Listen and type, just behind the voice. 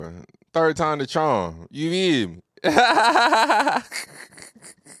Third time the charm. You hear me?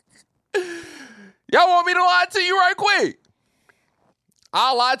 Y'all want me to lie to you right quick?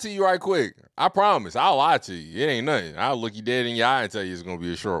 I'll lie to you right quick. I promise. I'll lie to you. It ain't nothing. I'll look you dead in your eye and tell you it's going to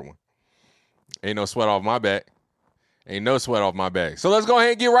be a short one. Ain't no sweat off my back. Ain't no sweat off my back. So let's go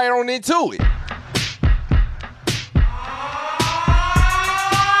ahead and get right on into it.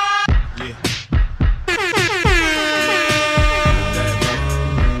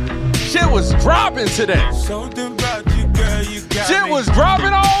 Shit was dropping today. Something about you, girl, you got Shit me. was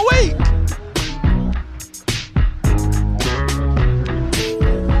dropping all week.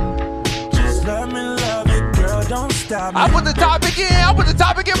 Just let me love you, girl, don't stop me. I put the topic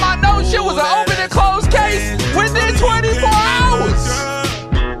in my notes. Shit was an open and closed case within 24 hours.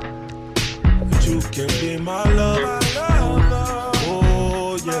 You can be my lover.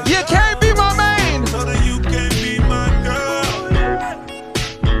 Oh, yeah. You can't be my main. So that you can be my girl.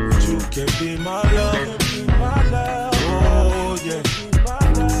 You can be my lover. Oh, yeah.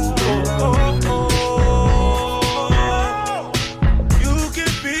 Oh, oh, oh. You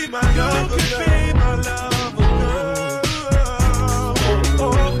can be my lover. You can be my lover, girl. Oh,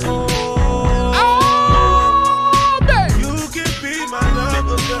 oh, oh. Oh, baby. You can be my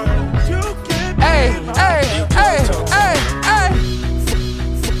lover, girl. You can be Hey, my hey, hey, hey, hey.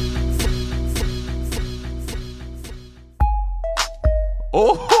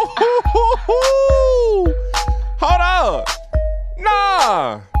 Oh, hold up.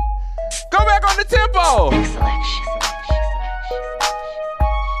 Nah. Go back on the tempo.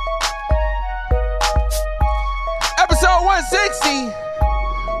 Episode 160.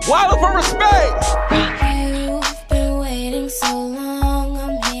 Wale for respect. You've been waiting so long,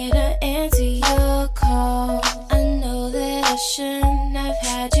 I'm here to answer your call. I know that I shouldn't have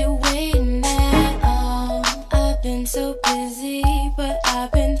had you waiting at all. I've been so busy, but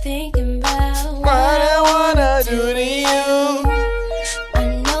I've been thinking about What I wanna do to you. I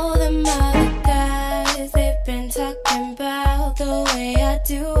know them other guys, they've been talking about the way I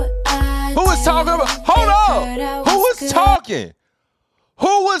do what I Who was talking about? Hold up. Who was talking?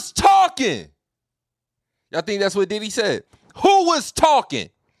 Who was talking? Y'all think that's what Diddy said? Who was talking?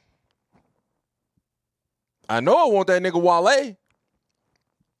 I know it wasn't that nigga Wale.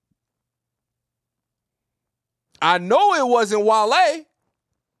 I know it wasn't Wale.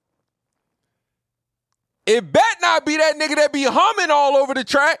 It bet not be that nigga that be humming all over the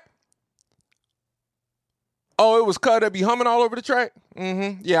track. Oh, it was Cud that be humming all over the track?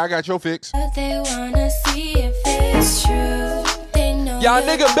 Mm-hmm. Yeah, I got your fix. They wanna see if it's true. They know Y'all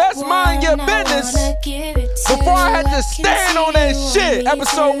nigga best mind your business before I had to stand on that shit.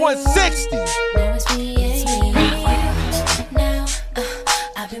 Episode 160. Now it's me and you. Now,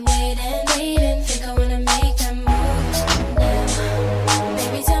 I've been waiting. Think I wanna make that move now.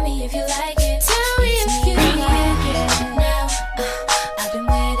 Baby, tell me if you like it. Tell me if you like it. Now, I've been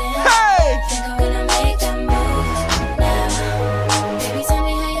waiting. Hey! Think I wanna make that move now. Baby, tell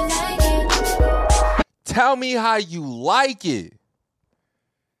me how you like it. Tell me how you like it.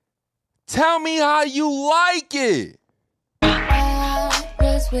 Tell me how you like it. I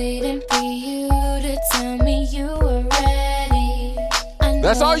was waiting for you to tell me you were ready.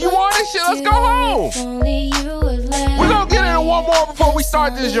 That's all you wanted? Shit, let's go home. We're gonna get into one more before we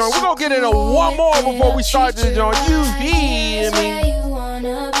start this joint. We're gonna get into one more before we start this joint. You hear me?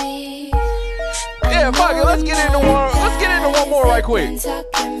 Yeah, fuck it. Let's get into one. Let's get into one more right quick.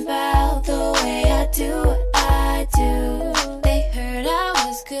 Talking about the way I do what I do. They heard I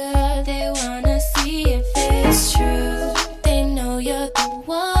was good. They wanna see if it's true. They know you're the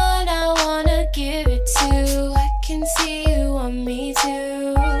one I wanna give it to. I can see you want me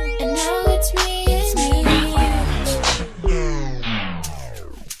too. And now it's me and you.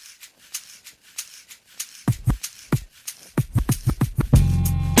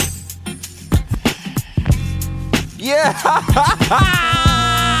 Yeah.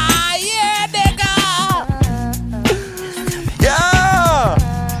 Yeah, nigga. Yeah.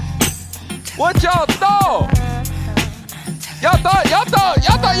 What y'all thought? Y'all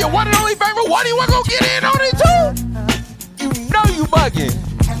thought your one and only favorite one you wasn't gonna get in on it too? You know you bugging.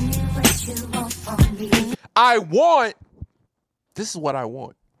 This is what I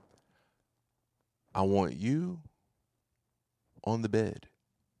want. I want you on the bed.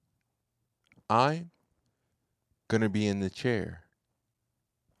 I'm gonna be in the chair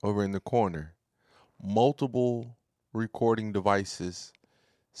over in the corner. Multiple recording devices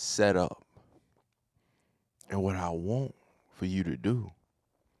set up. And what I want for you to do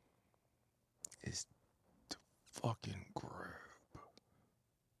is to fucking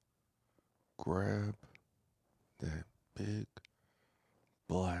grab that big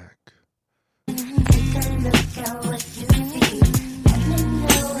black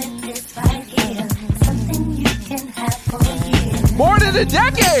in a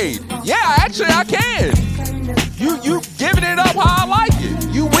decade. Yeah, actually I can. You giving it up how I like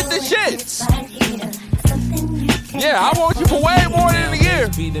it. You with the shits. Yeah, I want you for way more than a year.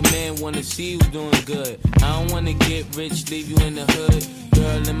 Be the man, wanna see you doing good. I don't wanna get rich, leave you in the hood.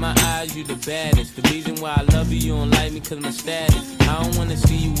 Girl, in my eyes, you the baddest. The reason why I love you, you don't like me cause my status. I don't wanna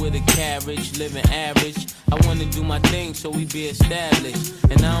see you with a carriage, living average. I wanna do my thing so we be established.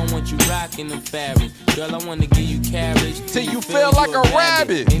 And I don't want you rocking the fabric. Girl, I wanna give you carriage till you feel like a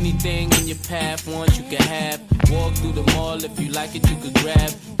rabbit. Anything in your path, once you can have. Walk through the mall, if you like it, you could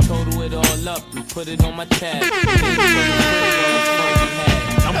grab. Total it all up and put it on my tab.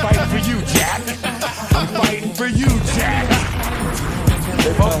 I'm fighting for you, Jack. I'm fighting for you, Jack.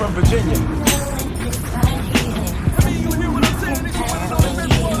 They're both from Virginia.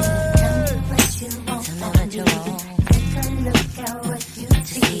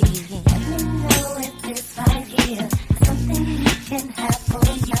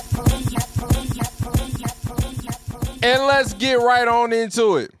 And let's get right on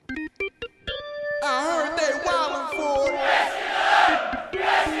into it. I heard they wildin' for it.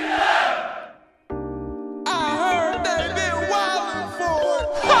 I heard they been wildin' for it.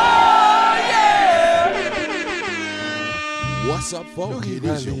 Oh, yeah! What's up, folks? It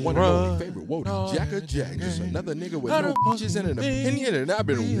is your one and only favorite Wody Jacker Jack. Just another nigga with no bitches and an opinion, and I've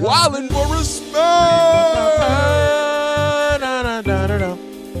been wildin' for respect.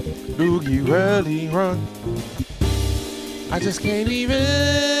 Doogie really run. I just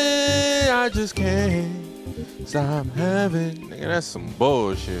can't stop having. Nigga, that's some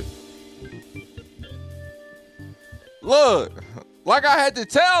bullshit. Look, like I had to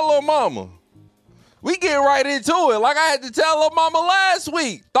tell Lil Mama. We get right into it. Like I had to tell Lil Mama last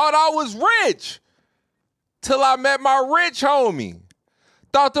week. Thought I was rich. Till I met my rich homie.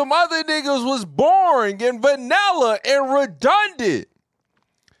 Thought them other niggas was boring and vanilla and redundant.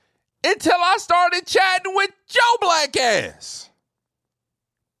 Until I started chatting with Joe Black ass.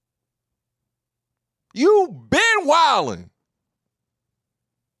 You been wildin'.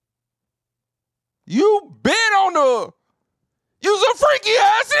 You been on the... You's a freaky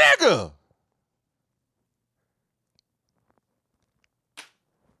ass nigga.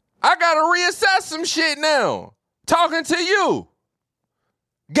 I gotta reassess some shit now. Talking to you.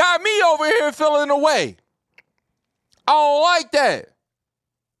 Got me over here feeling away. I don't like that.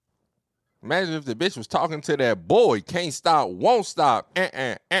 Imagine if the bitch was talking to that boy. Can't stop, won't stop.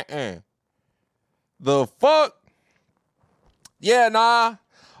 The fuck? Yeah, nah.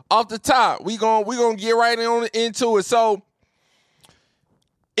 Off the top, we gonna get right into it. So,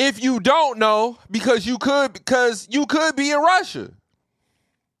 if you don't know, because you could be in Russia.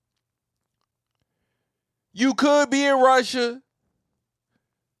 You could be in Russia.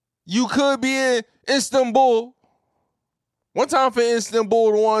 You could be in Istanbul. One time for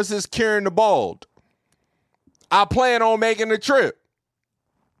Istanbul, the ones that's carrying the bald. I plan on making the trip.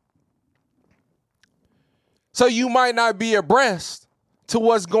 So you might not be abreast to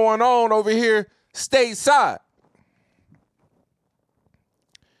what's going on over here stateside.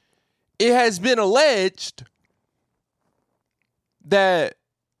 It has been alleged that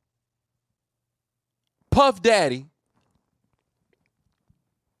Puff Daddy,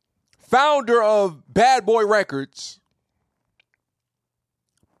 founder of Bad Boy Records,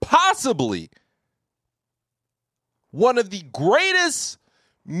 possibly one of the greatest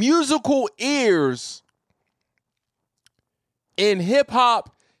musical ears in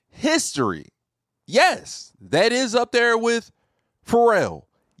hip-hop history. Yes, that is up there with Pharrell.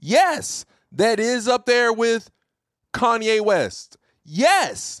 Yes, that is up there with Kanye West.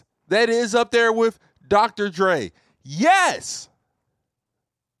 Yes, that is up there with Dr. Dre. Yes,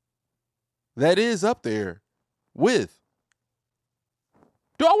 that is up there with...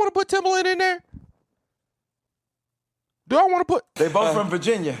 Do I want to put Timbaland in there? Do I want to put... They both from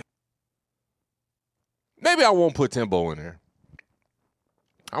Virginia. Maybe I won't put Timbo in there.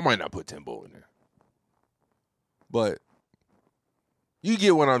 I might not put Timbo in there. But you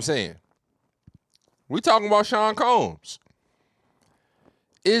get what I'm saying. We talking about Sean Combs.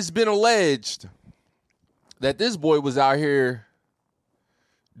 It's been alleged that this boy was out here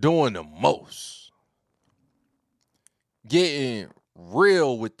doing the most. Getting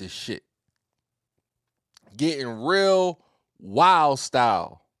real with this shit. Getting real wild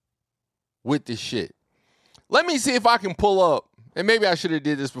style with this shit. Let me see if I can pull up, and maybe I should have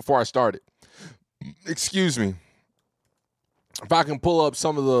did this before I started. Excuse me. If I can pull up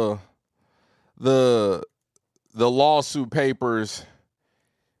some of the lawsuit papers.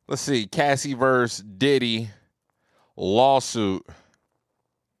 Let's see, Cassie versus Diddy lawsuit.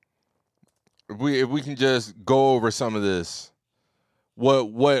 If we can just go over some of this.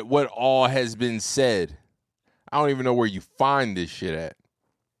 what all has been said. I don't even know where you find this shit at.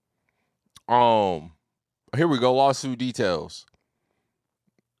 Here we go. Lawsuit details.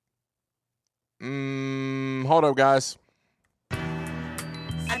 Hold up, guys.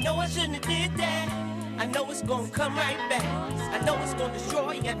 I know I shouldn't have did that. I know it's gonna come right back. I know it's gonna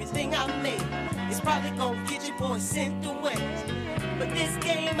destroy everything I made. It's probably gonna get your boy sent away. But this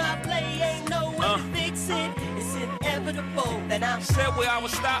game I play ain't no way to fix it. It's inevitable that I'm Said where I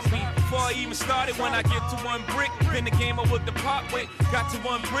would stop me before I even started. When I get to one brick, then the game I would depart with. Got to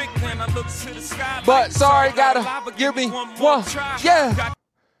one brick, then I look to the sky. But sorry, gotta give me one. Yeah.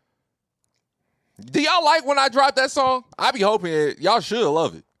 Do y'all like when I drop that song? I be hoping y'all should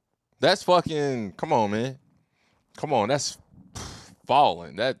love it. That's fucking, come on, man. Come on, that's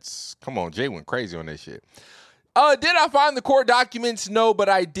falling. Come on, Jay went crazy on that shit. Did I find the court documents? No, but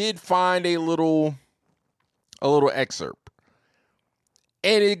I did find a little excerpt.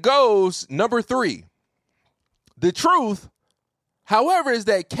 And it goes, number 3. The truth, however, is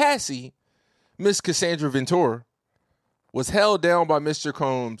that Cassie, Miss Cassandra Ventura, was held down by Mr.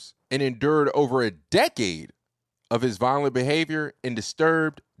 Combs and endured over a decade of his violent behavior and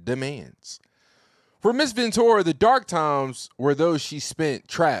disturbed demands. For Miss Ventura, the dark times were those she spent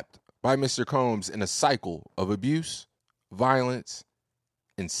trapped by Mr. Combs in a cycle of abuse, violence,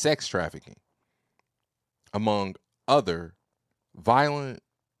 and sex trafficking, among other violent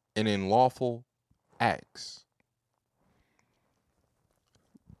and unlawful acts.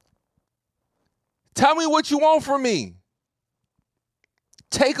 Tell me what you want from me.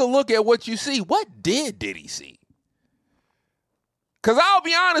 Take a look at what you see. What did Diddy see? Because I'll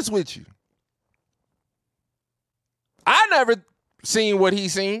be honest with you. I never seen what he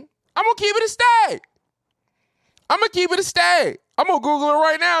seen. I'm going to keep it a stack. I'm going to Google it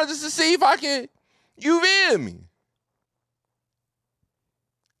right now just to see if I can, you feel me?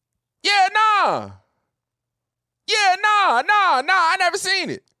 Yeah, nah. I never seen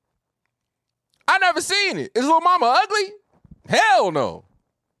it. Is Lil Mama ugly? Hell no.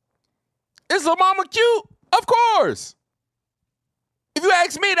 Is Lil Mama cute? Of course. If you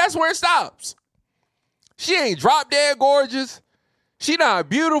ask me, that's where it stops. She ain't drop dead gorgeous. She not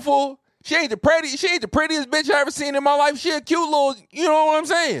beautiful. She ain't the prettiest bitch I ever seen in my life. She a cute little, you know what I'm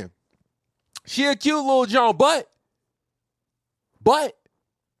saying? She a cute little John, but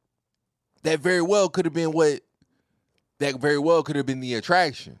that very well could have been the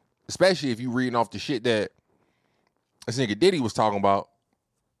attraction. Especially if you reading off the shit that this nigga Diddy was talking about.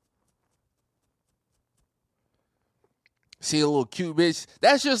 See a little cute bitch.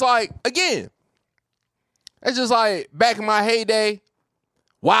 That's just like, again, that's just like back in my heyday,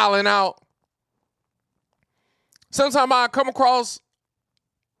 wilding out. Sometimes I come across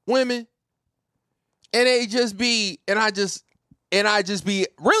women and they just be, and I just be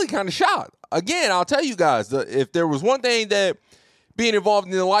really kind of shocked. Again, I'll tell you guys, if there was one thing that being involved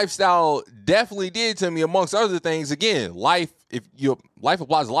in the lifestyle definitely did to me, amongst other things, again, life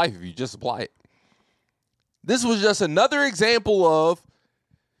applies to life if you just apply it. This was just another example of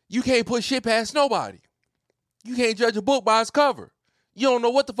you can't put shit past nobody. You can't judge a book by its cover. You don't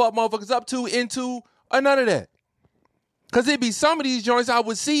know what the fuck motherfuckers up to, into, or none of that. Because it'd be some of these joints I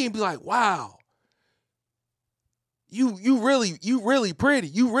would see and be like, wow, you really pretty.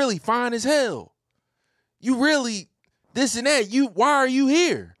 You really fine as hell. You really this and that. Why are you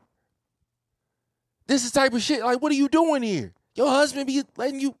here? This is the type of shit, like, what are you doing here? Your husband be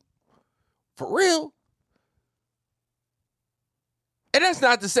letting you, for real? And that's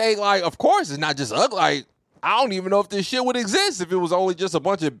not to say, like, of course it's not just ugly. Like, I don't even know if this shit would exist if it was only just a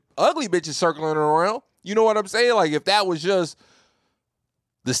bunch of ugly bitches circling around. You know what I'm saying? Like, if that was just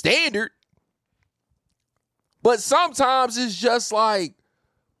the standard. But sometimes it's just like,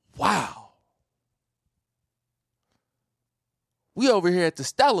 wow. We over here at the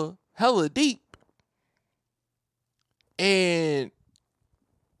Stella, hella deep. And,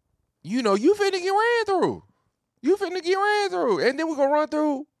 you know, you finna get ran through. And then we're going to run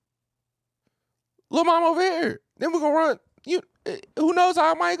through Lil Mama over here. Then we're going to run. Who knows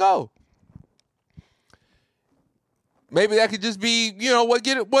how it might go. Maybe that could just be, you know, what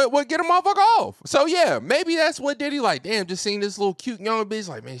get a motherfucker off. So, yeah, maybe that's what Diddy like. Damn, just seen this little cute young bitch.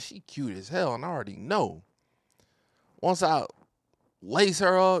 Like, man, she cute as hell. And I already know. Once I lace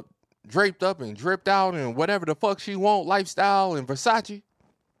her up, draped up and dripped out and whatever the fuck she want, lifestyle and Versace.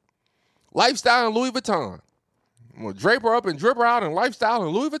 Lifestyle and Louis Vuitton. I'm going to drape her up and drip her out in lifestyle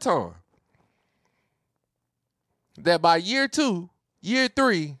and Louis Vuitton. That by year 2, year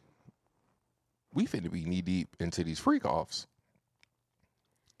 3, we finna be knee deep into these freak offs.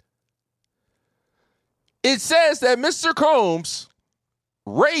 It says that Mr. Combs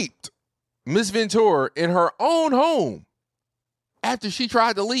raped Miss Ventura in her own home after she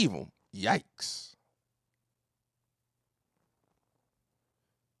tried to leave him. Yikes.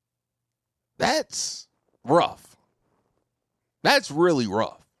 That's rough. That's really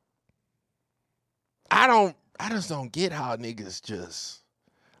rough. I just don't get how niggas just,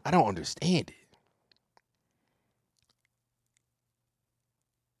 I don't understand it.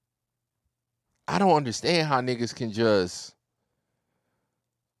 I don't understand how niggas can just,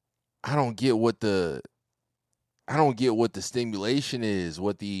 I don't get what the stimulation is,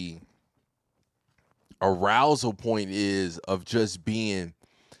 what the arousal point is of just being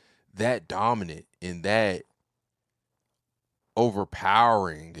that dominant and that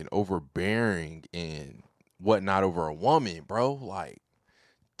overpowering and overbearing and whatnot over a woman, bro. Like,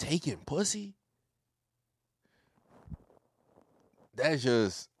 taking pussy? That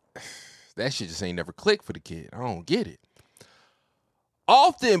shit just ain't never clicked for the kid. I don't get it.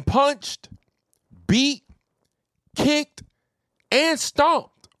 Often punched, beat, kicked, and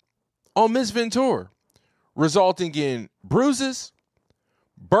stomped on Miss Ventura, resulting in bruises,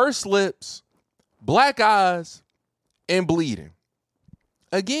 burst lips, black eyes, and bleeding.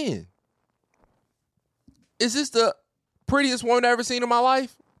 Again, is this the prettiest woman I've ever seen in my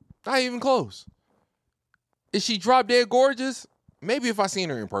life? Not even close. Is she drop dead gorgeous? Maybe if I seen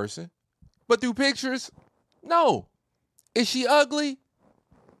her in person. But through pictures, no. Is she ugly?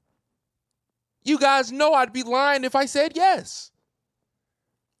 You guys know I'd be lying if I said yes.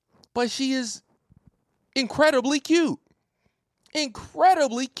 But she is incredibly cute.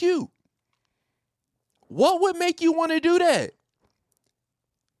 Incredibly cute. What would make you want to do that?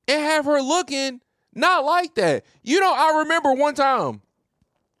 And have her looking not like that. You know, I remember one time,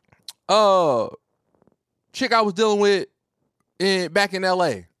 chick I was dealing with back in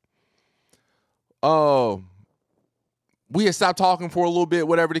LA. We had stopped talking for a little bit,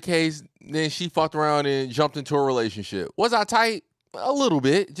 whatever the case. Then she fucked around and jumped into a relationship. Was I tight? A little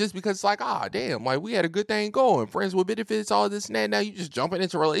bit, just because it's like, damn, like we had a good thing going. Friends with benefits, all this and that. Now you just jumping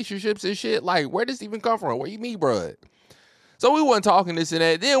into relationships and shit. Like, where does this even come from? Where you mean, bro? So we wasn't talking this and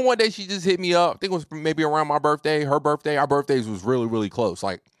that. Then one day she just hit me up. I think it was maybe around my birthday, her birthday. Our birthdays was really, really close.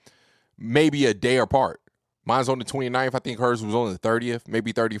 Like maybe a day apart. Mine's on the 29th. I think hers was on the 30th,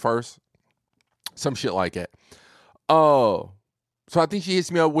 maybe 31st. Some shit like that. So I think she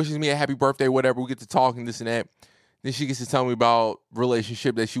hits me up, wishes me a happy birthday, whatever. We get to talking this and that. Then she gets to tell me about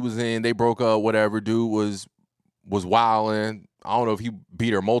relationship that she was in. They broke up, whatever. Dude was wilding. I don't know if he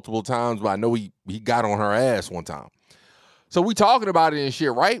beat her multiple times, but I know he got on her ass one time. So we talking about it and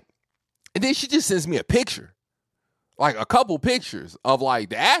shit, right? And then she just sends me a picture. Like a couple pictures of like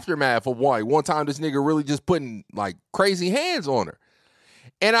the aftermath of one time this nigga really just putting like crazy hands on her.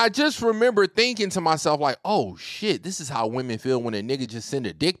 And I just remember thinking to myself like, oh shit, this is how women feel when a nigga just send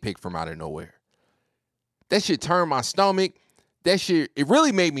a dick pic from out of nowhere. That shit turned my stomach. That shit, it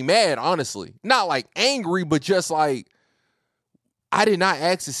really made me mad, honestly. Not like angry, but just like, I did not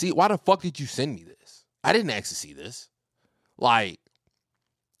ask to see it. Why the fuck did you send me this? I didn't ask to see this. Like,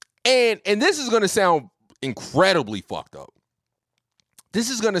 and this is going to sound incredibly fucked up. This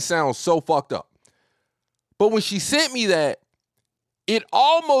is going to sound so fucked up. But when she sent me that, it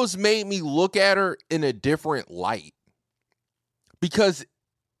almost made me look at her in a different light. Because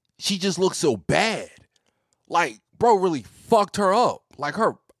she just looked so bad. Like, bro really fucked her up. Like,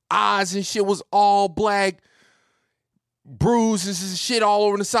 her eyes and shit was all black. Bruises and shit all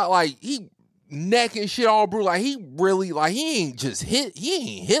over the side. Like, he neck and shit all bruised. Like, he really, like, he ain't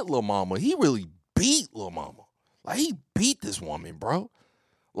hit Lil Mama. He really beat Lil Mama. Like, he beat this woman, bro.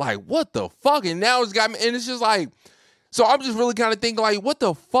 Like, what the fuck? And now it's got me, and it's just like, so I'm just really kind of thinking, like, what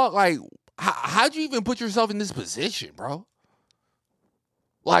the fuck? Like, how'd you even put yourself in this position, bro?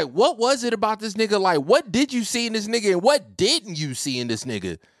 Like, what was it about this nigga? Like, what did you see in this nigga and what didn't you see in this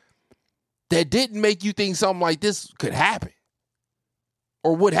nigga that didn't make you think something like this could happen?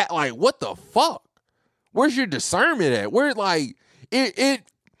 Or would like, what the fuck? Where's your discernment at? Where, like, I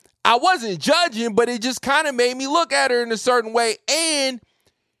wasn't judging, but it just kind of made me look at her in a certain way. And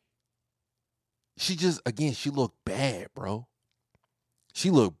she just, again, she looked bad, bro. She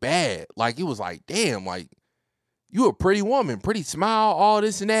looked bad. Like, it was like, damn, like, you a pretty woman, pretty smile, all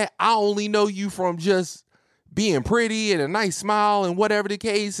this and that. I only know you from just being pretty and a nice smile and whatever the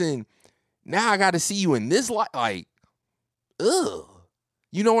case. And now I got to see you in this light. Like, ugh.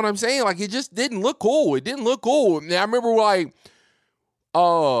 You know what I'm saying? Like, it just didn't look cool. It didn't look cool. And I remember, like,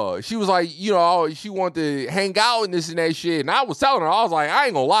 she was like, you know, she wanted to hang out and this and that shit. And I was telling her, I was like, I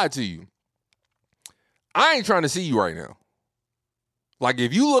ain't gonna lie to you. I ain't trying to see you right now. Like,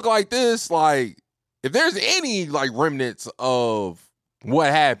 if you look like this, like, if there's any, like, remnants of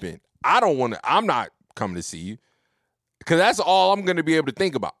what happened. I'm not coming to see you because that's all I'm going to be able to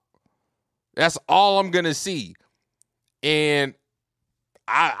think about. That's all I'm going to see. And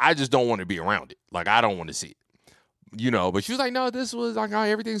I just don't want to be around it. Like, I don't want to see it. You know, but she was like, no, this was like, oh,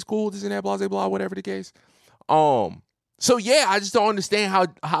 everything's cool, this and that, blah, blah, blah, whatever the case. So yeah, I just don't understand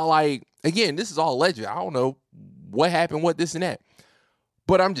how like, again, this is all alleged. I don't know what happened, what this and that.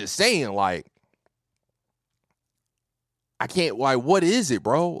 But I'm just saying, like, I can't, like, what is it,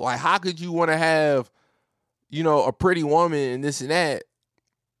 bro? Like, how could you want to have, you know, a pretty woman and this and that,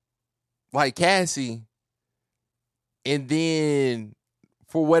 like Cassie, and then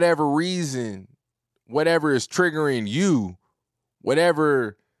for whatever reason, whatever is triggering you,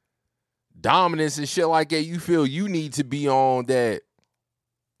 whatever dominance and shit like that you feel you need to be on, that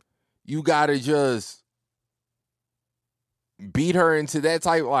you gotta just beat her into that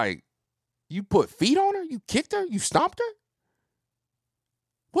type, like, you put feet on her? You kicked her? You stomped her?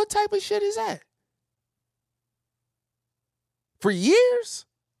 What type of shit is that? For years?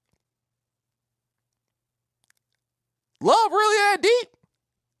 Love really that deep?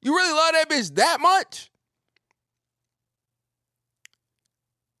 You really love that bitch that much?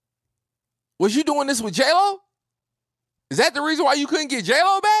 Was you doing this with J-Lo? Is that the reason why you couldn't get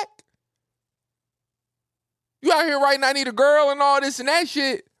J-Lo back? You out here writing, I need a girl and all this and that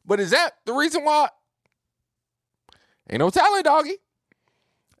shit. But is that the reason why? Ain't no telling, doggy.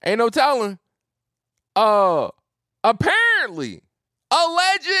 Ain't no telling. Apparently,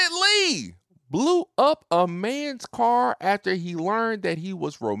 allegedly, blew up a man's car after he learned that he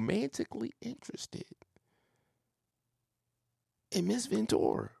was romantically interested in Miss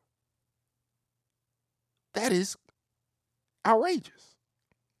Ventura. That is outrageous.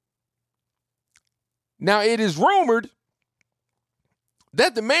 Now, it is rumored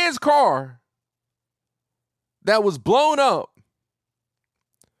that the man's car that was blown up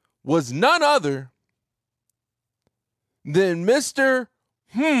was none other than Mr.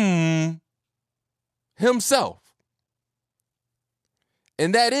 himself.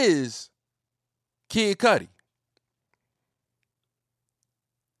 And that is Kid Cudi.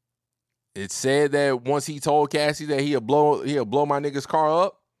 It said that once he told Cassie that he'll blow my nigga's car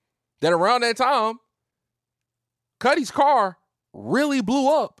up, that around that time, Cudi's car really blew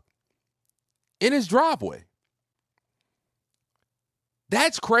up in his driveway.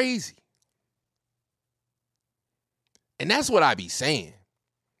 That's crazy. And that's what I be saying.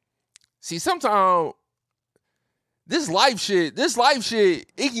 See, sometimes this life shit,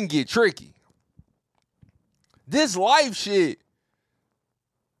 it can get tricky. This life shit,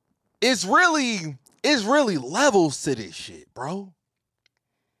 it's really levels to this shit, bro.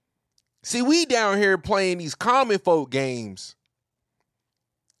 See, we down here playing these common folk games,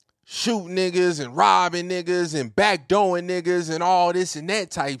 shooting niggas and robbing niggas and backdooring niggas and all this and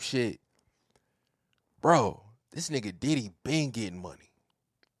that type shit. Bro, this nigga Diddy been getting money.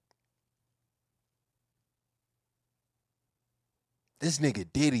 This nigga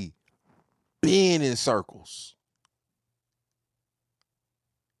Diddy been in circles.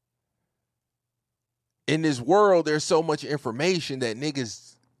 In this world, there's so much information that niggas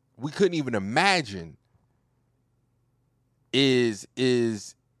we couldn't even imagine is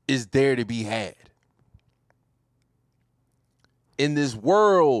there to be had. In this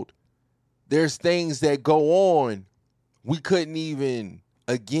world, there's things that go on we couldn't even,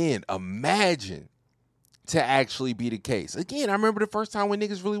 again, imagine to actually be the case. Again, I remember the first time when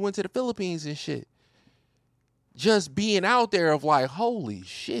niggas really went to the Philippines and shit. Just being out there of like, holy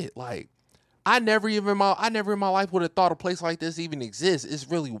shit, like, I never in my life would have thought a place like this even exists. It's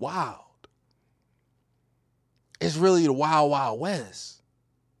really wild. It's really the wild, wild west.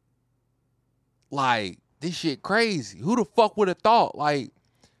 Like, this shit crazy. Who the fuck would have thought, like,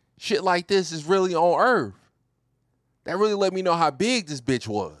 shit like this is really on Earth? That really let me know how big this bitch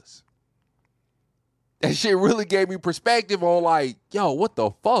was. That shit really gave me perspective on, like, yo, what the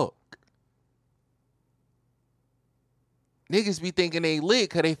fuck? Niggas be thinking they lit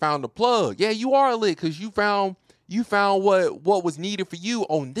because they found the plug. Yeah, you are lit because you found what was needed for you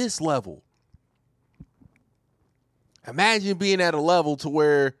on this level. Imagine being at a level to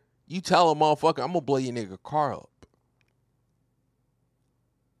where you tell a motherfucker, I'm going to blow your nigga car up.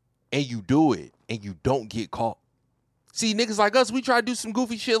 And you do it and you don't get caught. See, niggas like us, we try to do some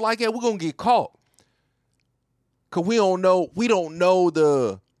goofy shit like that, we're going to get caught. Because we don't know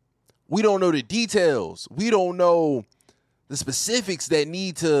the details. We don't know the specifics that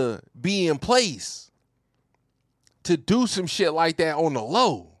need to be in place to do some shit like that on the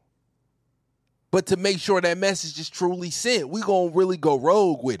low. But to make sure that message is truly sent, we gonna really go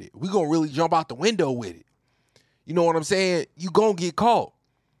rogue with it. We gonna really jump out the window with it. You know what I'm saying? You gonna get caught.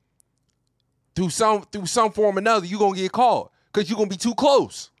 Through some form or another, you gonna get caught. Because you're gonna be too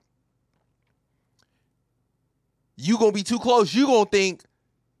close. You gonna be too close. You gonna think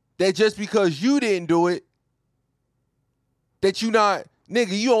that just because you didn't do it, that you not,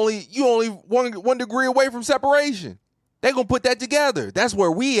 nigga, you only one degree away from separation. They gonna put that together. That's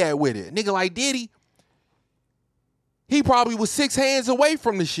where we at with it. Nigga like Diddy, he probably was 6 hands away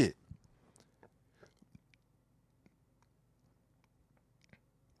from the shit.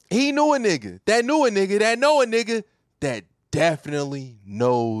 He knew a nigga that knew a nigga that know a nigga that definitely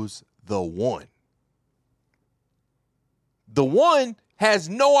knows the one. The one has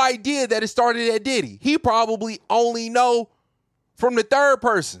no idea that it started at Diddy. He probably only know from the third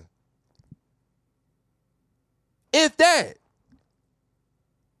person. If that.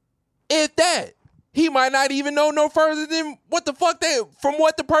 He might not even know no further than what the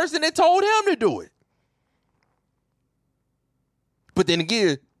person that told him to do it. But then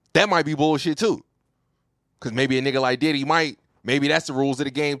again, that might be bullshit too. Because maybe a nigga like Diddy maybe that's the rules of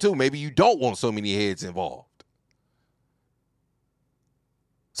the game too. Maybe you don't want so many heads involved.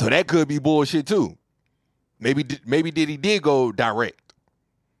 So that could be bullshit too. Maybe Diddy did go direct.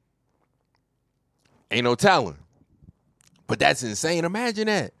 Ain't no telling. But that's insane. Imagine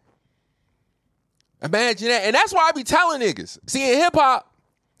that. And that's why I be telling niggas. See, in hip-hop,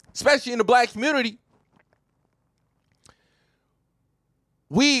 especially in the black community,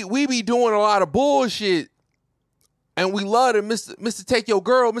 we be doing a lot of bullshit, and we love to Mr. Take Your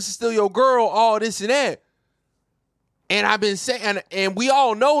Girl, Mr. Steal Your Girl, all this and that. And I've been saying, and we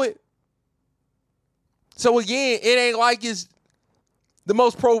all know it. So again, it ain't like it's the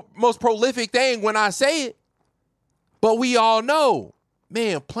most prolific thing when I say it. But we all know,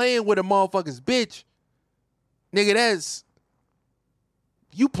 man, playing with a motherfucker's bitch, nigga, that's,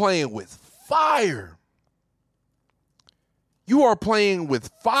 you playing with fire. You are playing with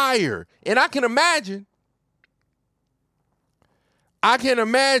fire. And I can imagine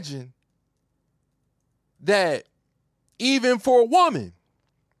that even for a woman,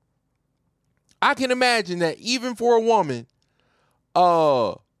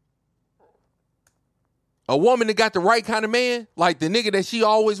 a woman that got the right kind of man, like the nigga that she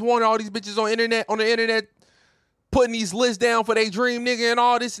always wanted, all these bitches on the internet, putting these lists down for their dream nigga and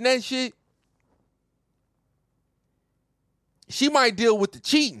all this and that shit, she might deal with the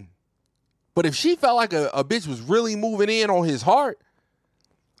cheating. But if she felt like a bitch was really moving in on his heart,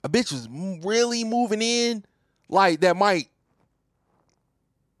 a bitch was really moving in, like that might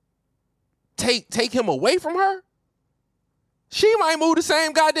take him away from her, she might move the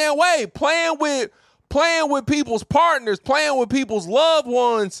same goddamn way, playing with people's partners, playing with people's loved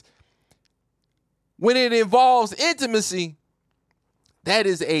ones. When it involves intimacy, that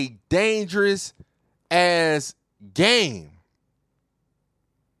is a dangerous ass game.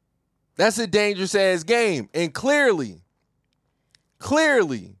 That's a dangerous ass game. And clearly,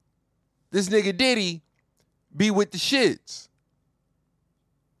 this nigga Diddy be with the shits.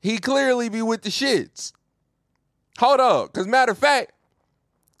 He clearly be with the shits. Hold up, because matter of fact,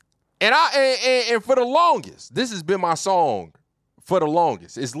 and for the longest, this has been my song for the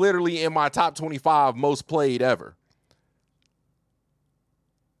longest. It's literally in my top 25 most played ever.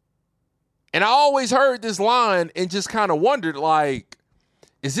 And I always heard this line and just kind of wondered, like,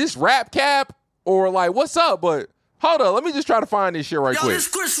 is this rap cap or like, what's up? But hold up, let me just try to find this shit right quick. This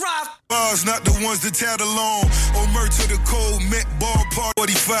Chris Rock. Bars not the ones that tag along. Or to the cold Met ballpark.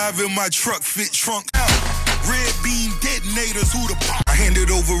 45 in my truck, fit trunk out. Red beam detonators, who the pop? I handed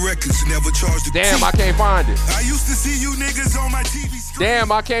over records, never charged a Damn, I can't find it. I used to see you niggas on my TV screen.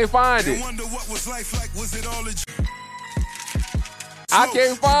 Damn, I can't find it. Wonder what was life like, was it all a I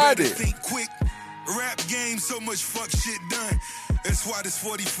can't find it. Think quick. Rap game, so much fuck shit done. That's why this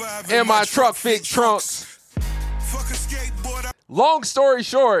 45 in my truck fit trunks. Fuck a skateboard. Long story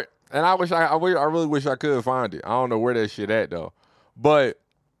short, and I really wish I could find it. I don't know where that shit at though. But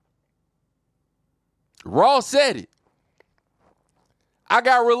Raw said it. I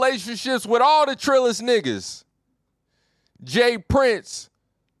got relationships with all the Trillis niggas. Jay Prince,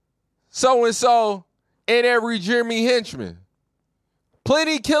 so-and-so, and every Jimmy Henchman.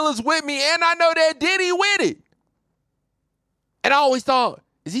 Plenty killers with me, and I know that Diddy with it. And I always thought,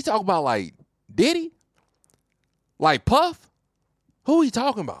 is he talking about like Diddy? Like Puff? Who he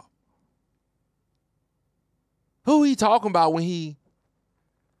talking about? Who he talking about when he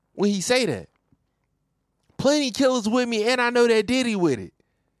say that? Plenty killers with me, and I know that Diddy with it.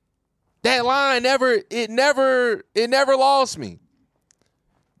 That line never lost me.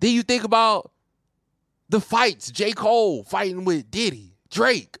 Then you think about the fights, J. Cole fighting with Diddy,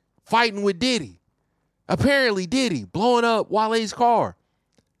 Drake fighting with Diddy. Apparently, Diddy blowing up Wale's car.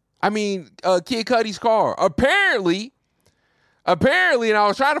 Kid Cudi's car. Apparently, and I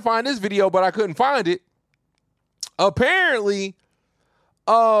was trying to find this video, but I couldn't find it. Apparently,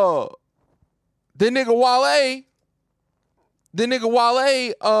 the nigga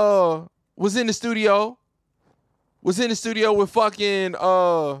Wale, was in the studio with fucking,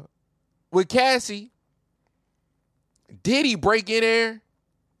 with Cassie. Diddy break in there,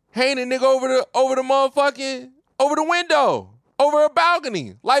 hang the nigga over the window, over a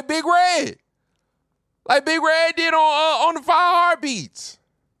balcony, like Big Red. Like Big Red did on the 5 Heartbeats.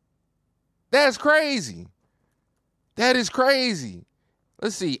 That's crazy. That is crazy.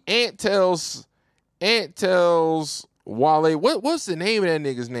 Let's see. Ant tells Wale, what's the name of that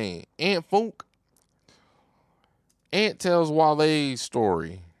nigga's name? Ant Funk? Ant tells Wale's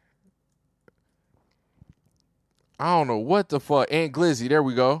story. I don't know what the fuck. Ant Glizzy, there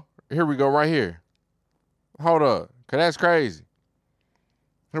we go. Here we go, right here. Hold up, cause that's crazy.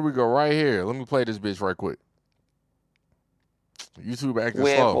 Here we go, right here. Let me play this bitch right quick. YouTube acting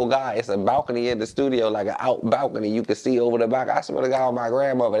slow. For God, it's a balcony in the studio, like an out balcony. You can see over the back. I swear to God, my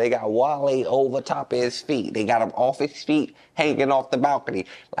grandmother, they got Wale over top of his feet. They got him off his feet, hanging off the balcony.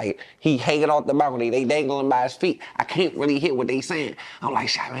 Like, he hanging off the balcony. They dangling by his feet. I can't really hear what they saying. I'm like,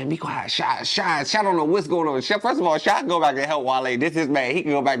 Shy, man, be quiet. Shy don't know what's going on. First of all, Shy can go back and help Wale. This is man. He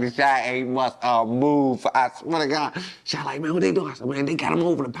can go back to Shy and he must move. I swear to God. Shy like, man, what they doing? I said, man, they got him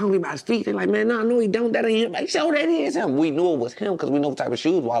over the balcony by his feet. They like, man, no, he don't. That ain't him. Like, so that is him. We knew it was him because we know what type of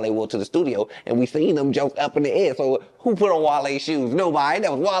shoes Wale wore to the studio, and we seen them jump up in the air. So who put on Wale's shoes? Nobody.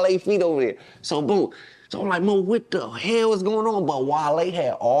 That was Wale's feet over there. So boom. So I'm like, Mo, what the hell is going on? But Wale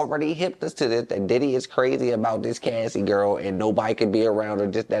had already hipped us to this, that Diddy is crazy about this Cassie girl, and nobody could be around her,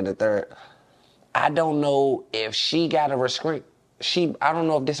 just that and the third. I don't know if she got a restraint. I don't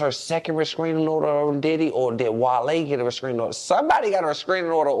know if this is her second restraining order on Diddy, or did Wale get a restraining order? Somebody got a restraining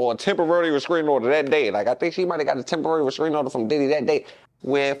order or a temporary restraining order that day. Like, I think she might have got a temporary restraining order from Diddy that day.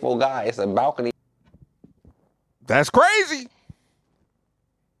 Where, for God, it's a balcony. That's crazy.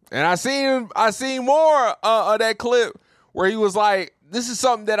 And I seen more of that clip where he was like, this is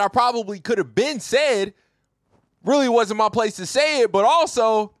something that I probably could have been said. Really wasn't my place to say it, but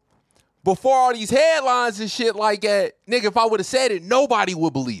also, before all these headlines and shit like that, nigga, if I would have said it, nobody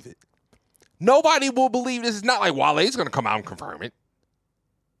would believe it. Nobody will believe this. It's not like Wale's going to come out and confirm it.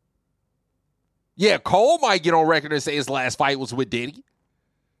 Yeah, Cole might get on record and say his last fight was with Diddy.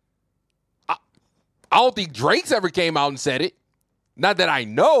 I don't think Drake's ever came out and said it. Not that I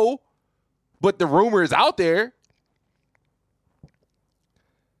know, but the rumor is out there.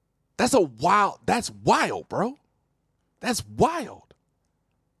 That's wild, bro. That's wild.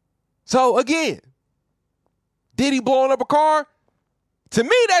 So, again, Diddy blowing up a car, to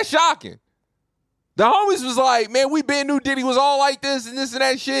me, that's shocking. The homies was like, man, we been knew Diddy was all like this and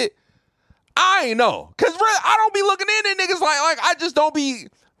that shit. I ain't know. Because really, I don't be looking in at niggas like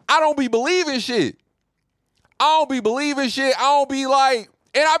I don't be believing shit. I don't be believing shit. I don't be like,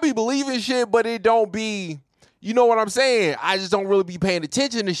 and I be believing shit, but it don't be, you know what I'm saying? I just don't really be paying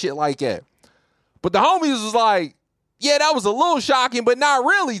attention to shit like that. But the homies was like, yeah, that was a little shocking, but not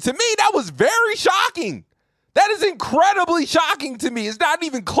really. To me, that was very shocking. That is incredibly shocking to me. It's not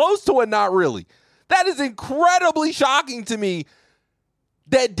even close to a not really. That is incredibly shocking to me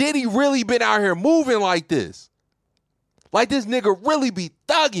that Diddy really been out here moving like this. Like this nigga really be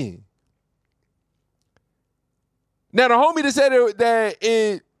thugging. Now, the homie that said that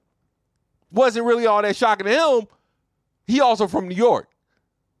it wasn't really all that shocking to him, he also from New York.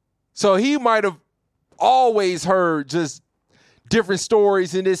 So he might have always heard just different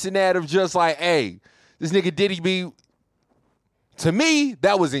stories and this and that of just like, hey, this nigga Diddy be. To me,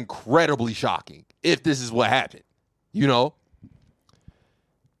 that was incredibly shocking if this is what happened, you know?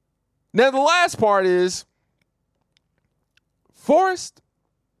 Now, the last part is forced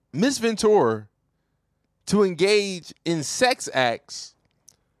Miss Ventura to engage in sex acts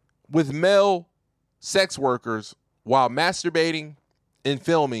with male sex workers while masturbating and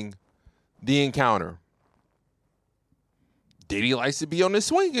filming the encounter. Diddy likes to be on the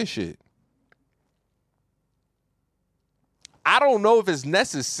swing and shit. I don't know if it's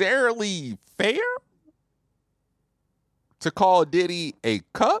necessarily fair to call Diddy a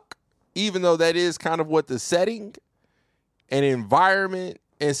cuck, even though that is kind of what the setting and environment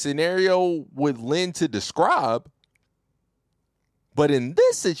and scenario would lend to describe. But in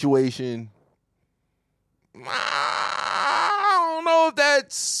this situation, I don't know if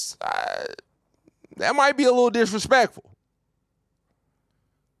that's, that might be a little disrespectful.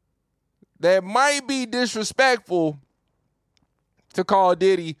 That might be disrespectful to call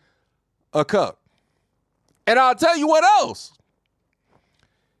Diddy a cuck. And I'll tell you what else.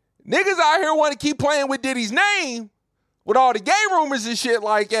 Niggas out here want to keep playing with Diddy's name with all the gay rumors and shit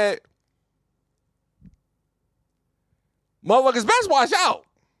like that. Motherfuckers best watch out.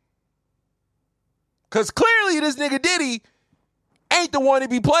 Because clearly this nigga Diddy ain't the one to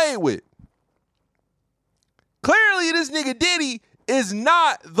be played with. Clearly this nigga Diddy is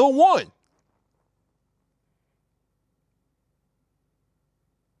not the one.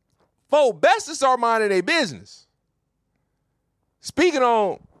 Folks, best to start minding their business. Speaking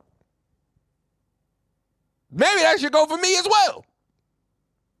on, maybe that should go for me as well.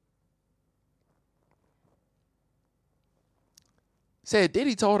 Said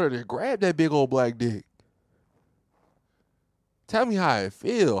Diddy told her to grab that big old black dick. Tell me how it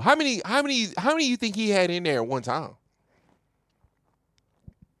feel. How many you think he had in there at one time?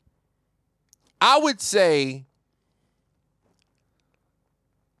 I would say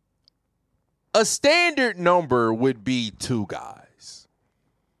a standard number would be 2 guys.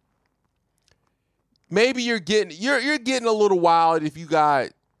 Maybe you're getting a little wild if you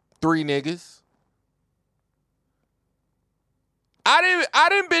got 3 niggas. I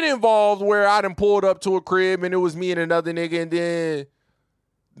didn't been involved where I done pulled up to a crib and it was me and another nigga and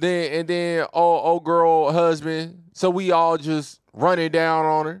then old girl husband. So we all just running down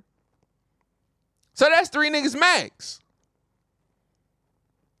on her. So that's 3 niggas max.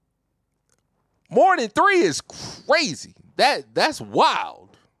 More than 3 is crazy. That's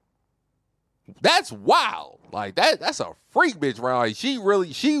wild. That's wild. Like that's a freak bitch, right? Like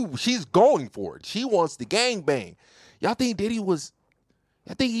she's going for it. She wants the gangbang. Y'all think Diddy was,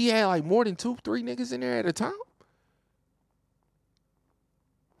 I think he had like more than 2, 3 niggas in there at a time?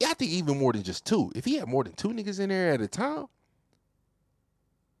 Yeah, I think even more than just 2. If he had more than 2 niggas in there at a time,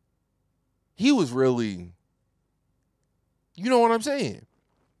 he was really, you know what I'm saying?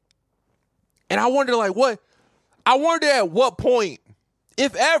 And I wonder at what point,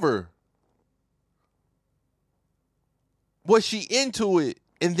 if ever, was she into it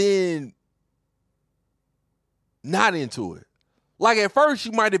and then not into it. Like at first she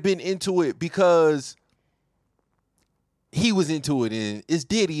might have been into it because he was into it and it's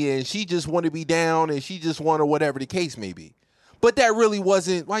Diddy and she just want to be down and she just want to whatever the case may be. But that really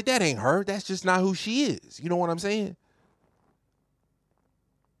wasn't, like that ain't her. That's just not who she is. You know what I'm saying?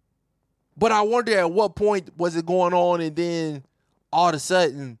 But I wonder at what point was it going on and then all of a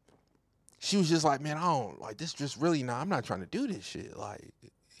sudden she was just like, man, I don't, like this just really not, I'm not trying to do this shit. Like,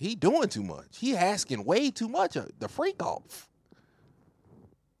 he doing too much. He asking way too much. The freak off.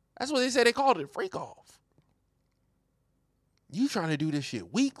 That's what they said they called it, freak off. You trying to do this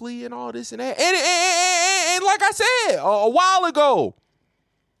shit weekly and all this and that. And like I said a while ago,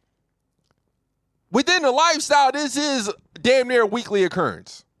 within the lifestyle, this is damn near a weekly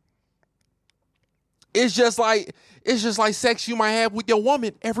occurrence. It's just like sex you might have with your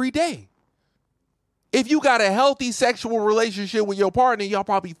woman every day. If you got a healthy sexual relationship with your partner, y'all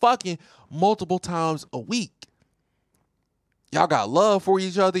probably fucking multiple times a week. Y'all got love for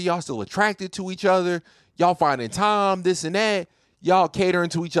each other. Y'all still attracted to each other. Y'all finding time, this and that. Y'all catering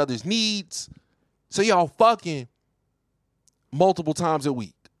to each other's needs. So y'all fucking multiple times a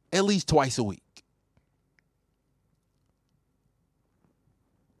week. At least twice a week.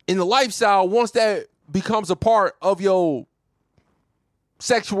 In the lifestyle, once that becomes a part of your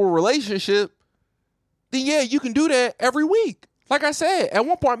sexual relationship, then yeah, you can do that every week. Like I said, at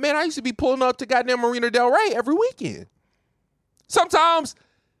one point, man, I used to be pulling up to goddamn Marina Del Rey every weekend. Sometimes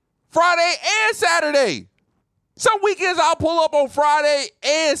Friday and Saturday. Some weekends I'll pull up on Friday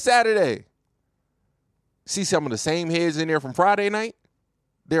and Saturday. See some of the same heads in there from Friday night.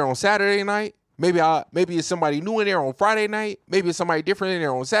 They're on Saturday night. Maybe it's somebody new in there on Friday night. Maybe it's somebody different in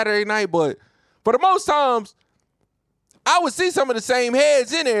there on Saturday night. But for the most times, I would see some of the same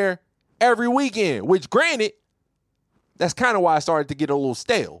heads in there every weekend, which granted, that's kind of why I started to get a little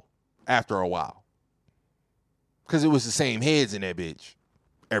stale after a while. Because it was the same heads in that bitch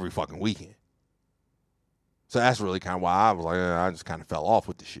every fucking weekend. So that's really kind of why I was like, I just kind of fell off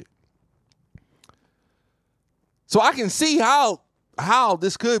with the shit. So I can see how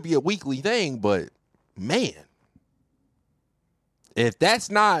this could be a weekly thing, but man, if that's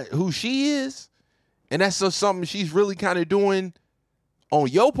not who she is, and that's just something she's really kind of doing on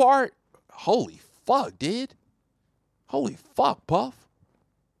your part, holy fuck, dude. Holy fuck, Puff.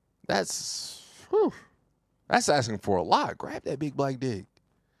 That's asking for a lot. Grab that big black dick.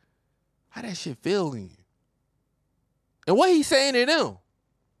 How that shit feel in you? And what he saying to them?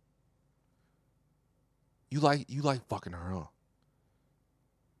 You like fucking her, huh?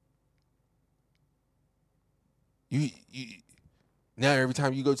 You now every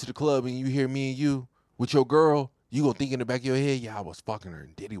time you go to the club and you hear me and you, with your girl, you gonna think in the back of your head, yeah, I was fucking her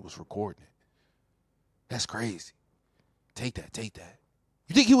and Diddy was recording it. That's crazy. Take that.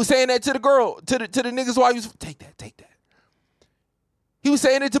 You think he was saying that to the girl, to the niggas while he was, take that. He was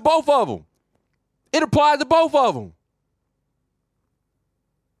saying it to both of them. It applied to both of them.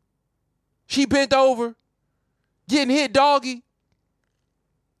 She bent over, getting hit doggy,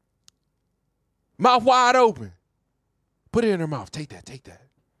 mouth wide open. Put it in her mouth. Take that.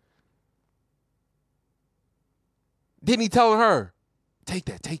 Then he telling her, take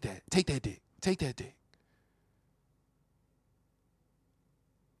that dick.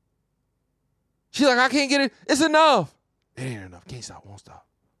 She's like, I can't get it. It's enough. It ain't enough. Can't stop, won't stop.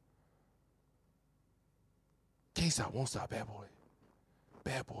 Can't stop, won't stop, bad boy.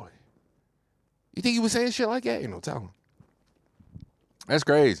 You think he was saying shit like that? Ain't no telling. That's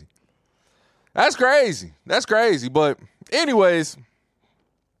crazy. But anyways,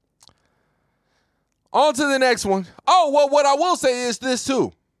 on to the next one. Oh, well, what I will say is this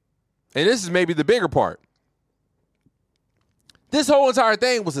too. And this is maybe the bigger part. This whole entire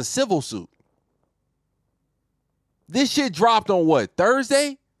thing was a civil suit. This shit dropped on what,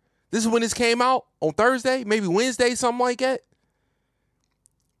 Thursday? This is when this came out? On Thursday? Maybe Wednesday, something like that?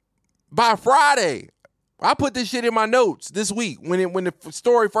 By Friday, I put this shit in my notes this week when the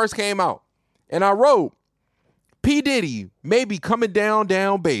story first came out. And I wrote, P. Diddy may be coming down,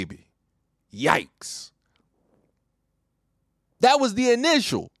 baby. Yikes. That was the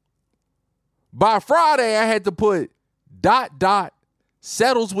initial. By Friday, I had to put ...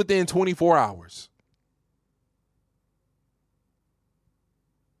 settles within 24 hours.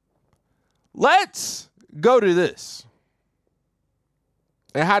 Let's go to this.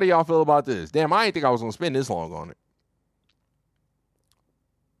 And how do y'all feel about this? Damn, I didn't think I was going to spend this long on it.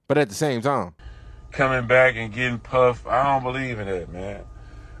 But at the same time, coming back and getting puffed, I don't believe in that, man.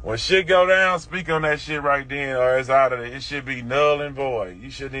 When shit go down, speak on that shit right then, or it's out of it. It should be null and void.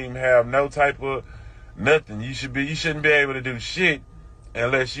 You shouldn't even have no type of nothing. You shouldn't be able to do shit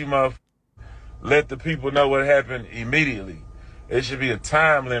unless you let the people know what happened immediately. There should be a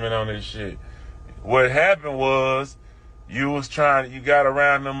time limit on this shit. What happened was you got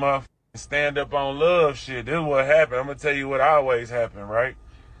around them stand up on love shit. This is what happened. I'm gonna tell you what always happened, right?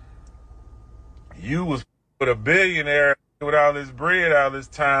 You was with a billionaire with all this bread all this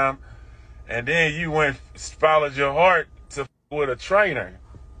time, and then you followed your heart to with a trainer.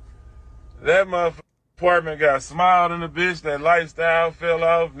 That motherfucking apartment got smiled in the bitch, that lifestyle fell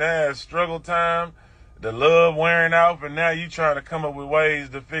off, now it's struggle time, the love wearing off, and now you trying to come up with ways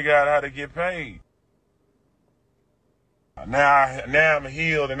to figure out how to get paid. Now I'm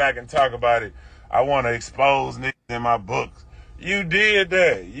healed and I can talk about it. I want to expose niggas in my books. You did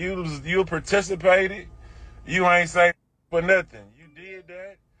that. You participated. You ain't saying for nothing. You did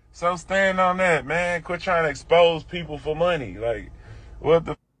that. So stand on that, man. Quit trying to expose people for money. Like, what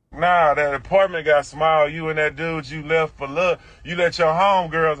the Nah, that apartment got small. You and that dude you left for love. You let your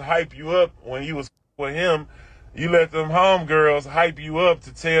homegirls hype you up when you was with him. You let them homegirls hype you up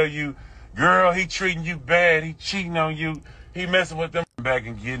to tell you, girl, he treating you bad. He cheating on you. He messing with them back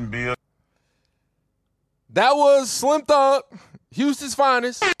and getting billed. That was Slim Thug, Houston's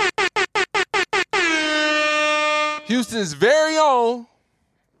finest. Houston's very own.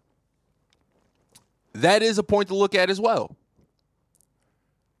 That is a point to look at as well.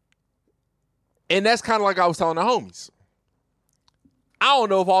 And that's kind of like I was telling the homies. I don't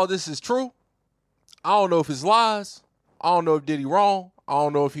know if all this is true. I don't know if it's lies. I don't know if Diddy wrong. I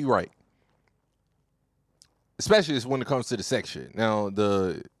don't know if he right. Especially when it comes to the sex shit. Now,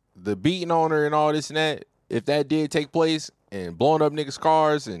 the beating on her and all this and that, if that did take place and blowing up niggas'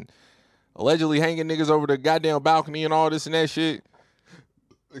 cars and allegedly hanging niggas over the goddamn balcony and all this and that shit,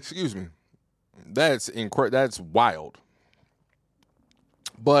 excuse me, that's wild.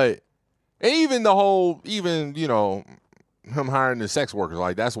 But and even the whole, you know, him hiring the sex workers,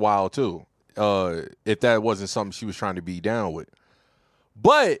 like, that's wild too. If that wasn't something she was trying to be down with.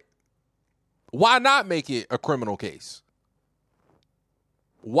 But why not make it a criminal case?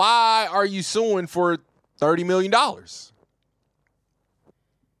 Why are you suing for $30 million?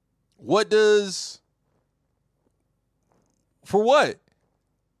 For what?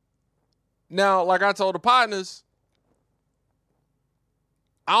 Now, like I told the partners,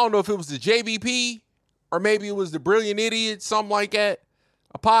 I don't know if it was the JBP or maybe it was the Brilliant Idiot, something like that.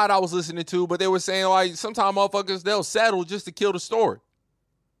 A pod I was listening to, but they were saying, like, sometimes motherfuckers, they'll settle just to kill the story.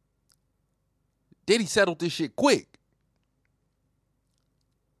 Diddy settled this shit quick.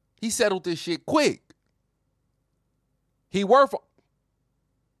 He settled this shit quick. He worth,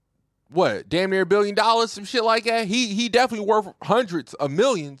 what, damn near $1 billion, some shit like that? He definitely worth hundreds of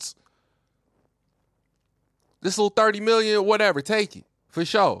millions. This little 30 million, whatever, take it. For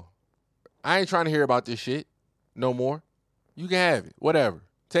sure. I ain't trying to hear about this shit no more. You can have it. Whatever.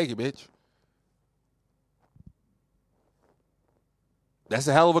 Take it, bitch. That's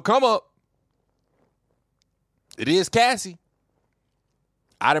a hell of a come up. It is Cassie.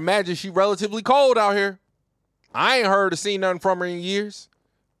 I'd imagine she relatively cold out here. I ain't heard or seen nothing from her in years.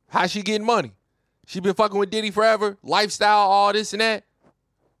 How she getting money? She been fucking with Diddy forever. Lifestyle, all this and that.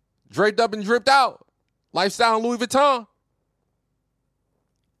 Draped up and dripped out. Lifestyle in Louis Vuitton.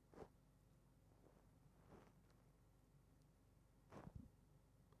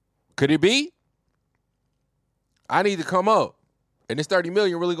 Could it be? I need to come up. And this 30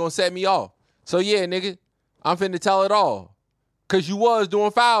 million really gonna set me off. So yeah, nigga, I'm finna tell it all. Cause you was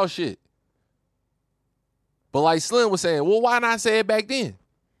doing foul shit. But like Slim was saying, well, why not say it back then?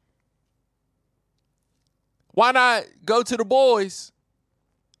 Why not go to the boys?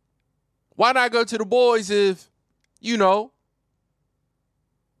 Why not go to the boys if, you know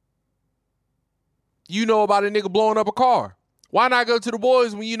about a nigga blowing up a car? Why not go to the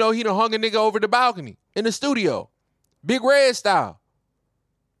boys when you know he done hung a nigga over the balcony in the studio? Big Red style.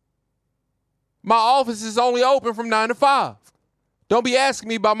 My office is only open from 9 to 5. Don't be asking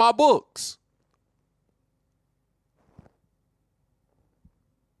me about my books.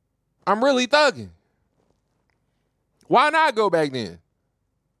 I'm really thugging. Why not go back then?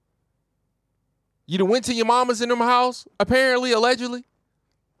 You done went to your mama's in them house, apparently, allegedly.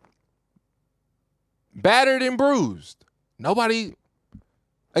 Battered and bruised. Nobody,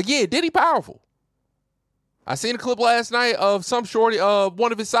 again, Diddy powerful. I seen a clip last night of some shorty of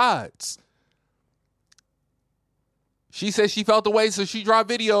one of his sides. She said she felt the way, so she dropped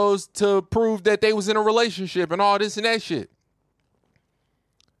videos to prove that they was in a relationship and all this and that shit.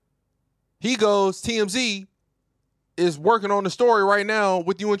 He goes, TMZ is working on the story right now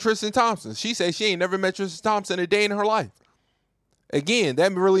with you and Tristan Thompson. She said she ain't never met Tristan Thompson a day in her life. Again,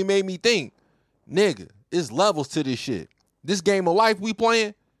 that really made me think, nigga, it's levels to this shit. This game of life we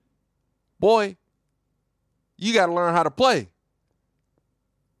playing, boy, you got to learn how to play.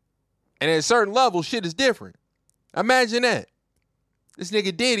 And at a certain level, shit is different. Imagine that. This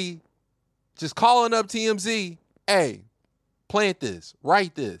nigga Diddy just calling up TMZ, hey, plant this,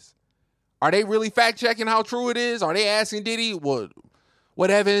 write this. Are they really fact checking how true it is? Are they asking Diddy, what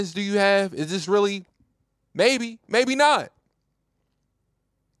evidence do you have? Is this really? Maybe, maybe not.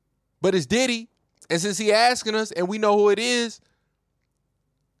 But it's Diddy. And since he asking us and we know who it is,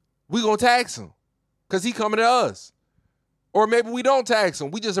 we gonna tax him because he coming to us. Or maybe we don't tax him.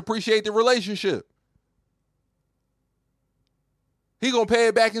 We just appreciate the relationship. He gonna pay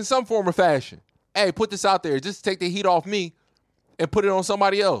it back in some form or fashion. Hey, put this out there. Just take the heat off me and put it on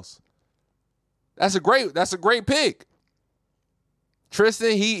somebody else. That's a great pick.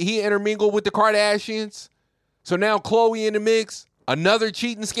 Tristan, he intermingled with the Kardashians. So now Khloe in the mix. Another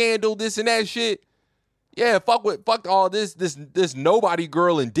cheating scandal, this and that shit. Yeah, fuck all this nobody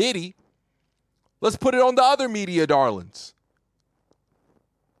girl and Diddy. Let's put it on the other media darlings.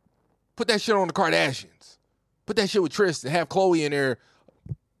 Put that shit on the Kardashians. Put that shit with Tristan. Have Khloe in there.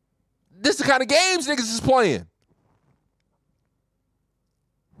 This is the kind of games niggas is playing.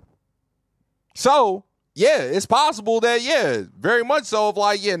 So, yeah, it's possible that, yeah, very much so. Of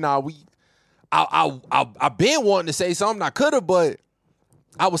like, yeah, nah, I've been wanting to say something. I could have, but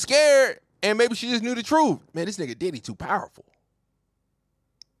I was scared, and maybe she just knew the truth. Man, this nigga Diddy too powerful.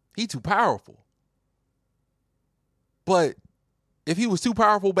 He too powerful. But if he was too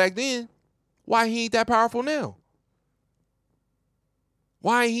powerful back then, why he ain't that powerful now?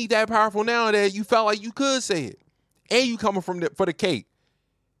 Why ain't he that powerful now that you felt like you could say it? And you coming for the cake.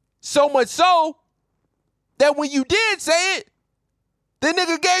 So much so that when you did say it, the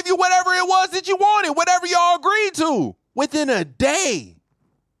nigga gave you whatever it was that you wanted, whatever y'all agreed to, within a day.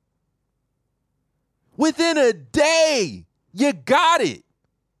 Within a day, you got it.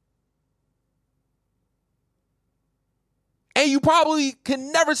 And you probably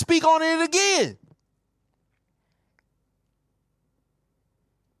can never speak on it again.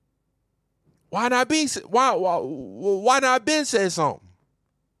 Why not Ben said something?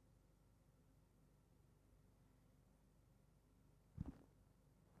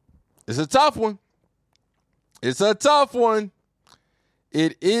 It's a tough one. It's a tough one.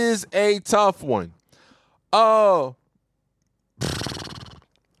 It is a tough one.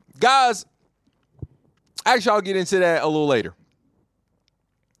 Guys, actually, I'll get into that a little later.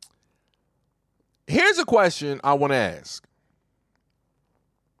 Here's a question I want to ask.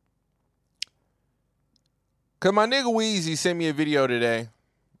 Because my nigga Weezy sent me a video today.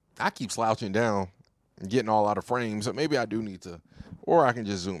 I keep slouching down and getting all out of frame, so maybe I do need to, or I can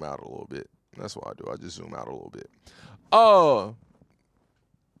just zoom out a little bit. That's what I do. I just zoom out a little bit.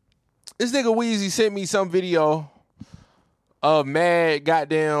 This nigga Weezy sent me some video of mad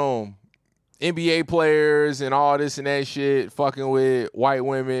goddamn NBA players and all this and that shit fucking with white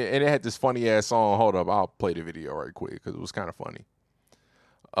women. And it had this funny ass song. Hold up. I'll play the video right quick because it was kind of funny.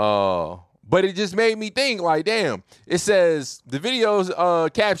 But it just made me think like, damn, it says, the video's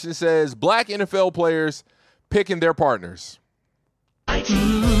caption says, black NFL players picking their partners. It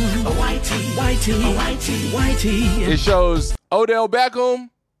shows Odell Beckham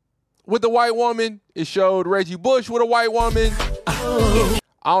with a white woman. It showed Reggie Bush with a white woman.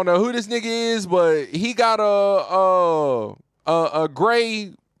 I don't know who this nigga is, but he got a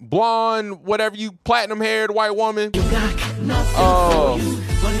gray, blonde, whatever you, platinum-haired white woman.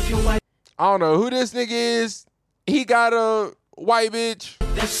 I don't know who this nigga is. He got a white bitch.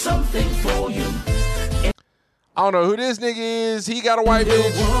 There's something for you. I don't know who this nigga is. He got a white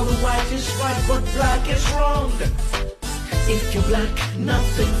bitch. White is right, but black is wrong. If you're black,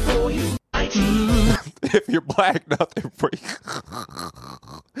 nothing for you. If you're black, nothing for you.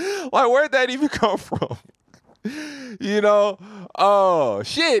 Like, where'd that even come from? You know? Oh,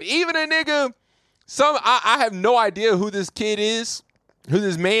 shit. Even a nigga, I have no idea who this kid is, who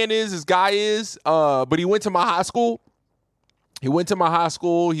this man is, this guy is, but he went to my high school.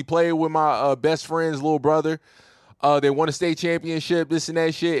 He played with my best friend's little brother. They won a state championship, this and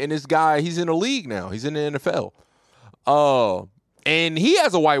that shit. And this guy, he's in the league now. He's in the NFL. And he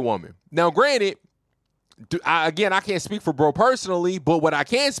has a white woman. Now, granted, I can't speak for bro personally, but what I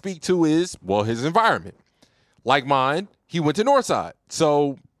can speak to is, well, his environment. Like mine, he went to Northside.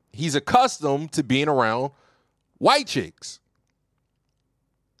 So he's accustomed to being around white chicks.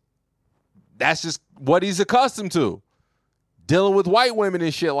 That's just what he's accustomed to. Dealing with white women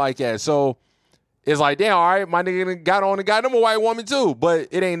and shit like that. So it's like, damn, all right, my nigga got on and got him a white woman too. But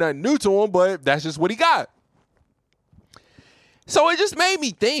it ain't nothing new to him, but that's just what he got. So it just made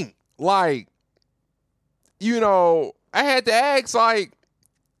me think, like, you know, I had to ask, like,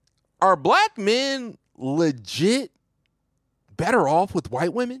 are black men legit better off with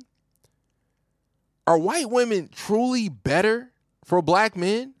white women? Are white women truly better for black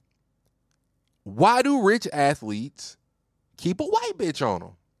men? Why do rich athletes keep a white bitch on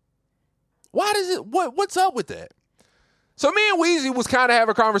them? Why does it, what's up with that? So me and Weezy was kind of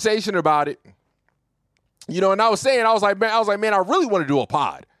having a conversation about it. You know, and I was like, man, I really want to do a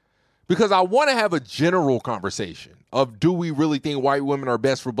pod because I want to have a general conversation of, do we really think white women are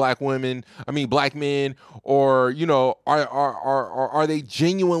best for black men, or, you know, are they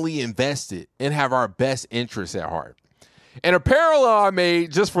genuinely invested and have our best interests at heart? And a parallel I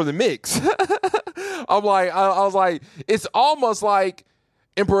made just for the mix, I was like, it's almost like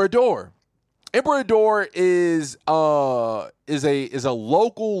Emperor Door. Emperor Door is a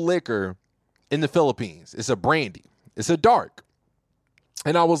local liquor in the Philippines. It's a brandy. It's a dark.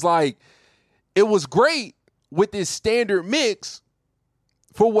 And I was like, it was great with this standard mix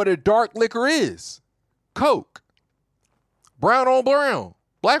for what a dark liquor is. Coke. Brown on brown.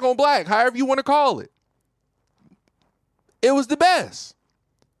 Black on black. However you want to call it. It was the best.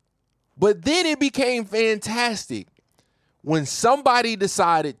 But then it became fantastic when somebody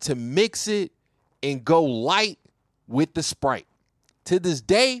decided to mix it and go light with the Sprite. To this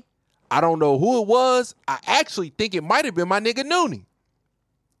day, I don't know who it was. I actually think it might have been my nigga Noonie.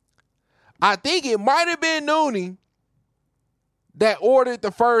 I think it might have been Noonie that ordered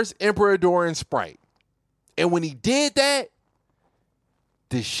the first Emperor Doran Sprite. And when he did that,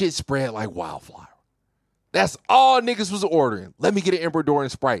 the shit spread like wildfire. That's all niggas was ordering. Let me get an Emperor Doran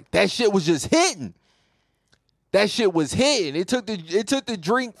Sprite. That shit was just hitting. That shit was hitting. It took the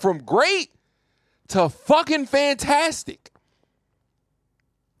drink from great to fucking fantastic.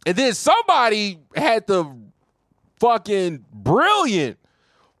 And then somebody had the fucking brilliant,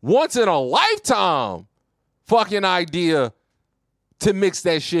 once in a lifetime fucking idea to mix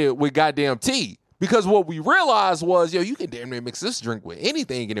that shit with goddamn tea. Because what we realized was, yo, you can damn near mix this drink with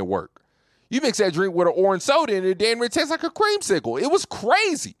anything and it work. You mix that drink with an orange soda and it damn near tastes like a creamsicle. It was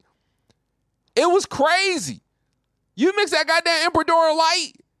crazy. It was crazy. You mix that goddamn Emperador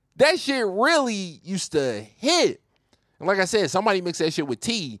Light, that shit really used to hit. And like I said, somebody mixed that shit with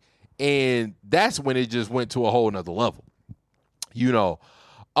tea, and that's when it just went to a whole nother level. You know,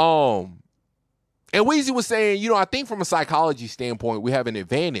 and Weezy was saying, you know, I think from a psychology standpoint, we have an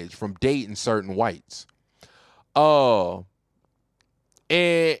advantage from dating certain whites. And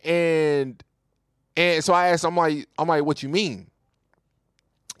so I asked, I'm like, what you mean?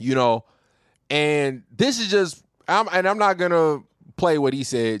 You know, and this is just, I'm not gonna play what he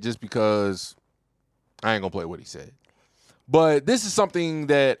said just because I ain't gonna play what he said. But this is something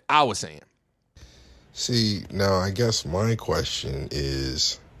that I was saying. See, now I guess my question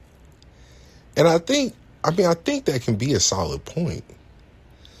is, and I think that can be a solid point.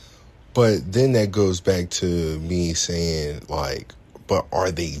 But then that goes back to me saying, like, but are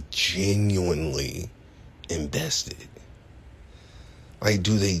they genuinely invested? Like,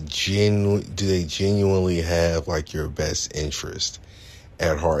 do they genuinely have, like, your best interest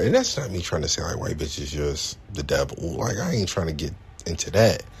at heart? And that's not me trying to say, like, white bitch is just the devil. Like, I ain't trying to get into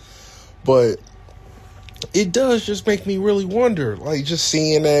that. But it does just make me really wonder, like, just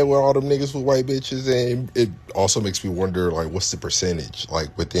seeing that with all them niggas with white bitches, and it also makes me wonder, like, what's the percentage,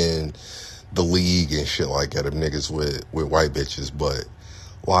 like, within the league and shit like that of niggas with white bitches. But,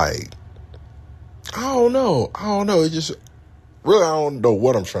 like, I don't know. It just, really, I don't know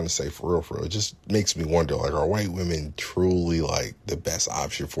what I'm trying to say for real. It just makes me wonder, like, are white women truly, like, the best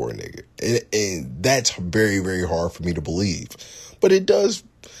option for a nigga? And that's very, very hard for me to believe. But it does,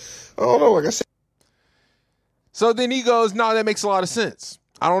 I don't know, like I said. So then he goes, no, that makes a lot of sense.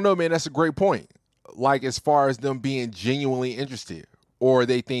 I don't know, man. That's a great point. Like, as far as them being genuinely interested, or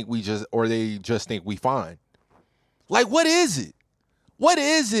they just think we fine. Like, what is it? What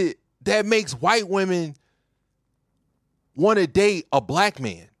is it that makes white women want to date a black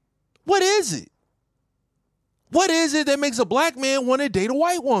man? What is it? What is it that makes a black man want to date a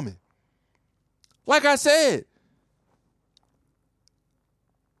white woman? Like I said,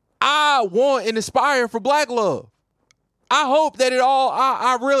 I want and aspire for black love. I hope that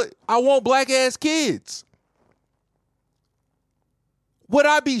I want black ass kids. Would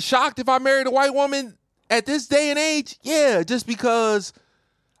I be shocked if I married a white woman at this day and age? Yeah, just because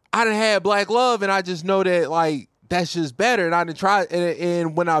I done had black love and I just know that, like, that's just better. And I done tried,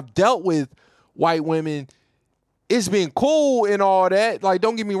 and when I've dealt with white women, it's been cool and all that. Like,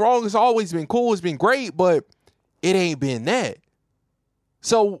 don't get me wrong, it's always been cool, it's been great, but it ain't been that.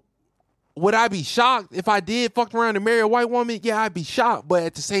 So would I be shocked if I did fuck around and marry a white woman? Yeah, I'd be shocked. But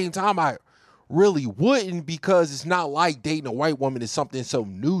at the same time, I really wouldn't, because it's not like dating a white woman is something so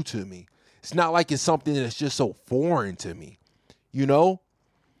new to me. It's not like it's something that's just so foreign to me, you know?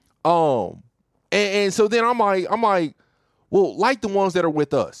 And so then I'm like, well, like the ones that are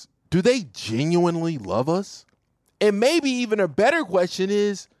with us, do they genuinely love us? And maybe even a better question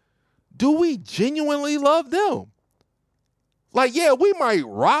is, do we genuinely love them? Like, yeah, we might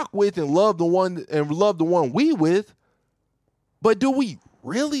rock with and love the one we with, but do we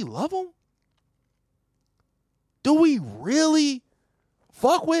really love them? Do we really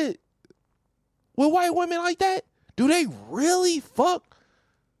fuck with white women like that? Do they really fuck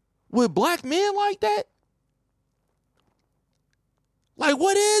with black men like that? Like,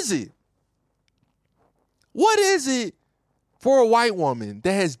 what is it? What is it for a white woman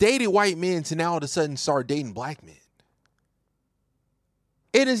that has dated white men to now all of a sudden start dating black men?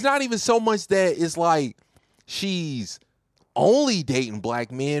 And it's not even so much that it's like she's only dating black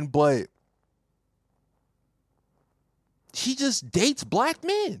men, but she just dates black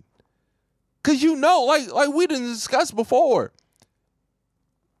men. Cause you know, like we didn't discuss before,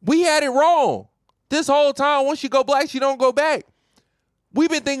 we had it wrong. This whole time, once you go black, she don't go back. We've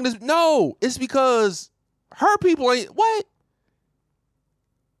been thinking this. No, it's because her people ain't, what?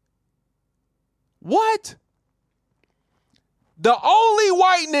 What? The only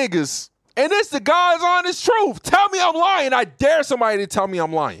white niggas, and it's the God's honest truth. Tell me I'm lying. I dare somebody to tell me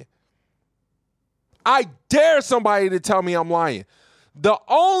I'm lying. I dare somebody to tell me I'm lying. The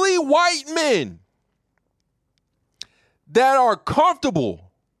only white men that are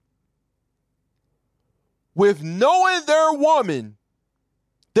comfortable with knowing their woman,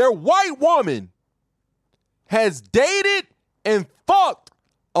 their white woman, has dated and fucked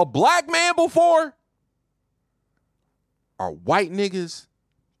a black man before, are white niggas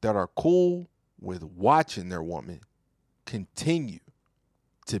that are cool with watching their woman continue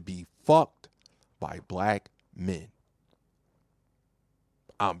to be fucked by black men.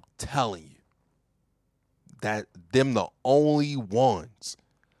 I'm telling you, that them the only ones.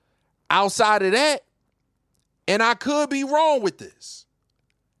 Outside of that, and I could be wrong with this,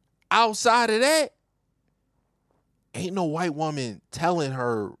 outside of that, ain't no white woman telling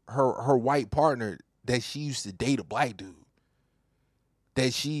her white partner that she used to date a black dude,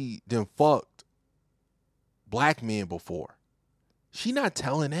 that she done fucked black men before. She not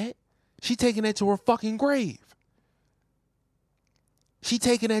telling that. She taking that to her fucking grave. She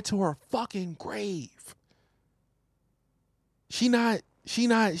taking that to her fucking grave. She not saying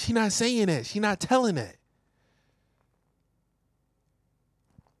that. She not telling that.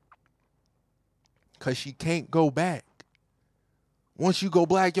 Cause she can't go back. Once you go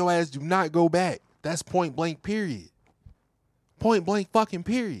black, your ass do not go back. That's point blank period. Point blank fucking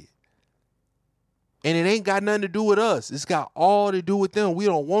period. And it ain't got nothing to do with us. It's got all to do with them. We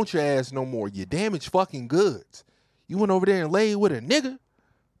don't want your ass no more. You damaged fucking goods. You went over there and laid with a nigga.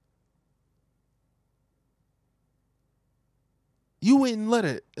 You went and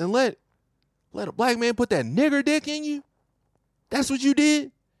let a black man put that nigger dick in you? That's what you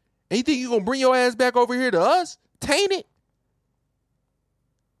did? And you think you gonna bring your ass back over here to us? Taint it?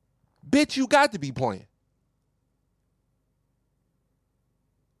 Bitch, you got to be playing.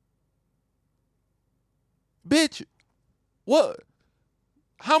 Bitch, what?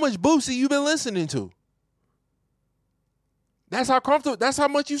 How much Boosie you been listening to? That's how comfortable, that's how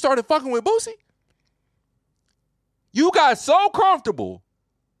much you started fucking with Boosie? You got so comfortable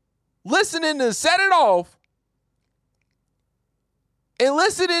listening to Set It Off and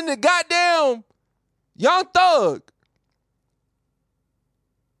listening to goddamn Young Thug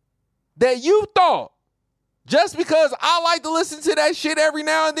that you thought just because I like to listen to that shit every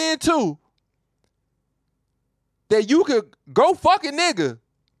now and then too, that you could go fuck a nigga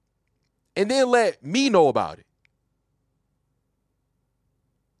and then let me know about it.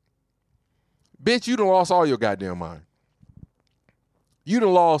 Bitch, you done lost all your goddamn mind. You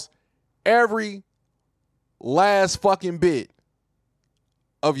done lost every last fucking bit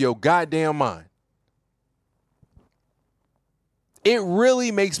of your goddamn mind. It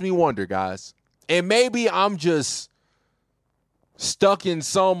really makes me wonder, guys. And maybe I'm just stuck in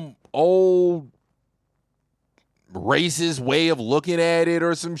some old racist way of looking at it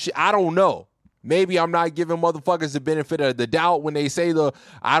or some shit. I don't know. Maybe I'm not giving motherfuckers the benefit of the doubt when they say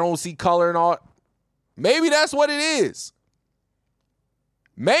I don't see color and all. Maybe that's what it is.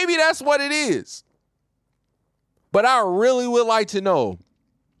 Maybe that's what it is. But I really would like to know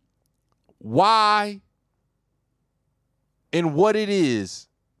why and what it is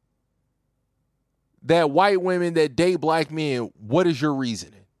that white women that date black men, what is your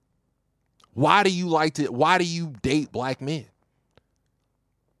reasoning? Why do you date black men?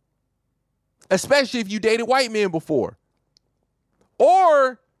 Especially if you dated white men before.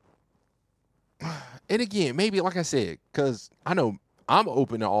 Or, and again, maybe like I said, because I know I'm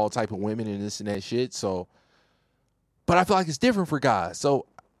open to all type of women and this and that shit, so, but I feel like it's different for guys. So,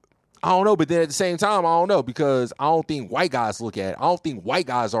 I don't know, but then at the same time, I don't know, because I don't think white guys I don't think white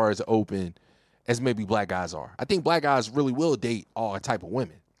guys are as open as maybe black guys are. I think black guys really will date all type of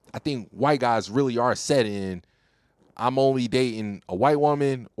women. I think white guys really are set in, I'm only dating a white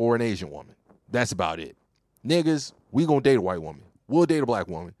woman or an Asian woman. That's about it. Niggas, we gonna date a white woman. We'll date a black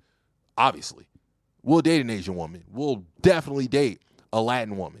woman, obviously. We'll date an Asian woman. We'll definitely date a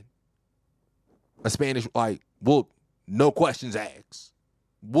Latin woman. A Spanish, no questions asked.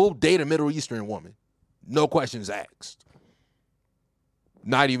 We'll date a Middle Eastern woman. No questions asked.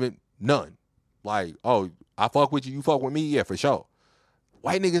 Not even, none. Like, oh, I fuck with you, you fuck with me? Yeah, for sure.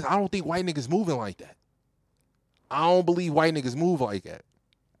 White niggas, I don't think white niggas moving like that. I don't believe white niggas move like that.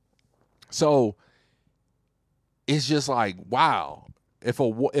 So, it's just like, wow. If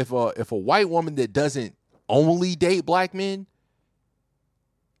a white woman that doesn't only date black men,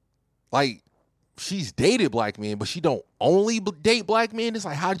 like, she's dated black men, but she don't only date black men, it's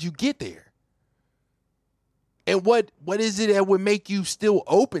like, how did you get there? And what is it that would make you still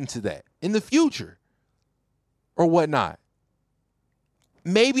open to that in the future or whatnot?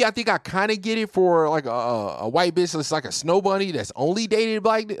 Maybe I think I kind of get it for like a white bitch that's like a snow bunny that's only dated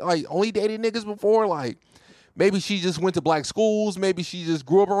only dated niggas before. Like, maybe she just went to black schools. Maybe she just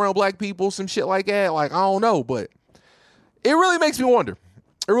grew up around black people, some shit like that. Like, I don't know, but it really makes me wonder.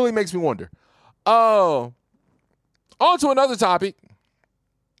 It really makes me wonder. On to another topic.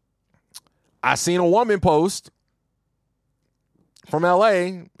 I seen a woman post from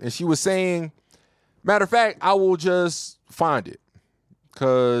LA, and she was saying, matter of fact, I will just find it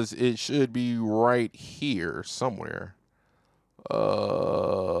because it should be right here somewhere.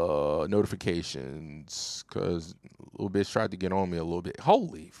 Notifications, because little bitch tried to get on me a little bit.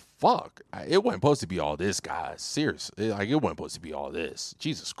 Holy fuck. It wasn't supposed to be all this, guys. Seriously. Like, it wasn't supposed to be all this.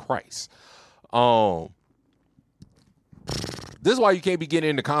 Jesus Christ. This is why you can't be getting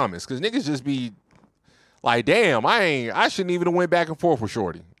in the comments, because niggas just be like, damn, I shouldn't even have went back and forth with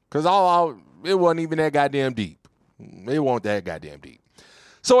Shorty, because it wasn't even that goddamn deep. It wasn't that goddamn deep.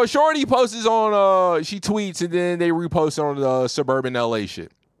 So a Shorty posts on, she tweets, and then they repost on the suburban LA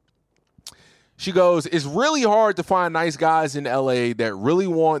shit. She goes, it's really hard to find nice guys in LA that really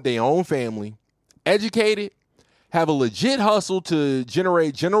want their own family, educated, have a legit hustle to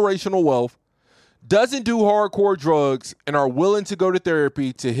generate generational wealth, doesn't do hardcore drugs, and are willing to go to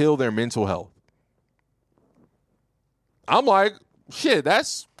therapy to heal their mental health. I'm like, shit,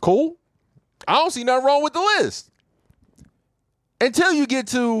 that's cool. I don't see nothing wrong with the list. Until you get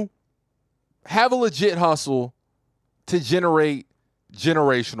to have a legit hustle to generate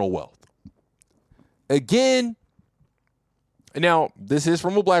generational wealth. Again, now this is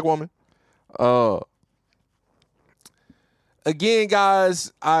from a black woman. Again,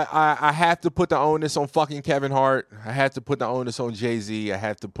 guys, I have to put the onus on fucking Kevin Hart. I have to put the onus on Jay-Z. I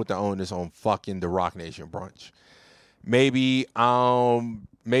have to put the onus on fucking the Rock Nation brunch. Maybe I'm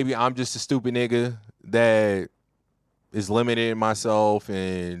just a stupid nigga that is limiting myself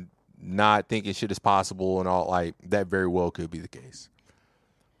and not thinking shit is possible and all. Like, that very well could be the case.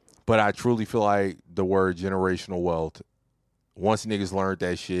 But I truly feel like the word generational wealth, once niggas learned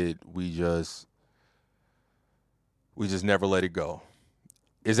that shit, we just never let it go.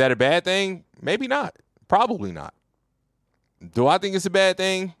 Is that a bad thing? Maybe not. Probably not. Do I think it's a bad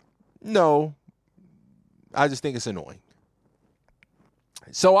thing? No. I just think it's annoying.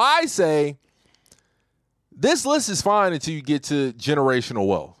 So I say this list is fine until you get to generational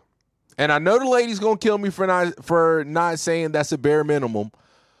wealth. And I know the lady's going to kill me for not saying that's a bare minimum.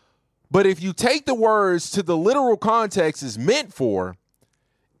 But if you take the words to the literal context it's meant for,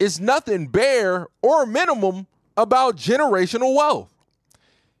 it's nothing bare or minimum about generational wealth.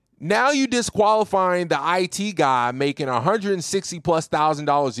 Now you disqualifying the IT guy making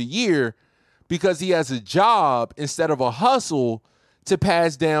 $160,000+ a year because he has a job instead of a hustle to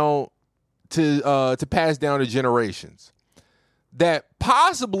pass down to generations that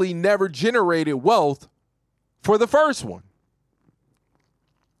possibly never generated wealth for the first one.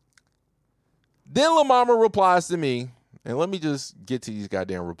 Then La Mama replies to me, and let me just get to these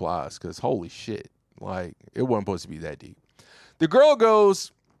goddamn replies because holy shit. Like, it wasn't supposed to be that deep. The girl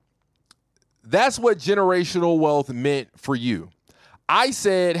goes, that's what generational wealth meant for you. I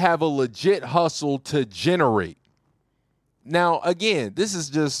said have a legit hustle to generate. Now, again, this is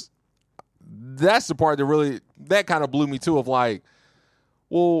just, that's the part that kind of blew me too, of like,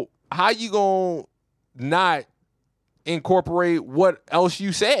 well, how you gonna not incorporate what else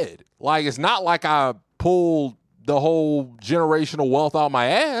you said? Like, it's not like I pulled the whole generational wealth out my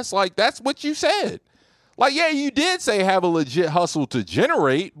ass. Like, that's what you said. Like, yeah, you did say have a legit hustle to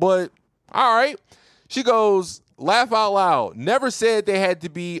generate, but all right. She goes, laugh out loud. Never said they had to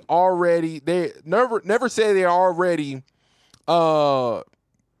be already, they never said they already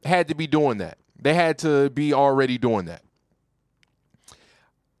had to be doing that. They had to be already doing that.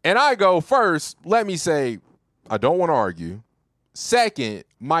 And I go, first, let me say, I don't want to argue. Second,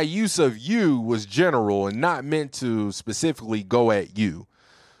 my use of you was general and not meant to specifically go at you.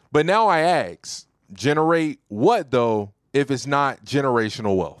 But now I ask, generate what though if it's not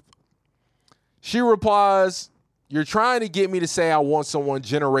generational wealth? She replies, you're trying to get me to say I want someone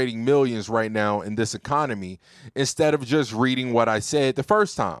generating millions right now in this economy instead of just reading what I said the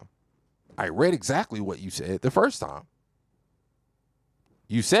first time. I read exactly what you said the first time.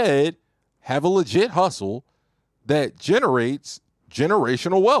 You said have a legit hustle that generates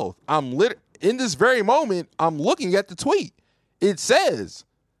generational wealth. In this very moment, I'm looking at the tweet. It says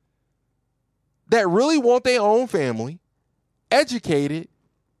that really want their own family, educated,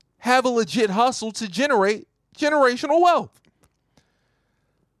 have a legit hustle to generate generational wealth.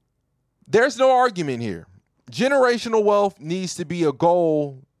 There's no argument here. Generational wealth needs to be a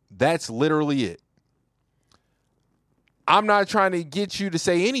goal. That's literally it. I'm not trying to get you to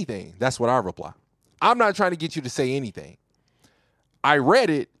say anything. That's what I reply. I'm not trying to get you to say anything. I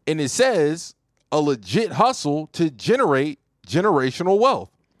read it, and it says a legit hustle to generate generational wealth.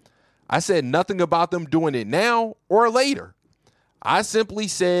 I said nothing about them doing it now or later. I simply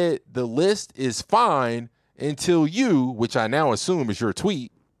said the list is fine until you, which I now assume is your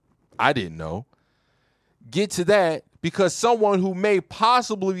tweet, I didn't know, get to that, because someone who may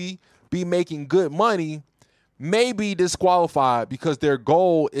possibly be making good money may be disqualified because their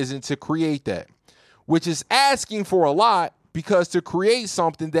goal isn't to create that, which is asking for a lot, because to create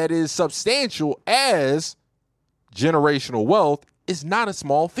something that is substantial as generational wealth is not a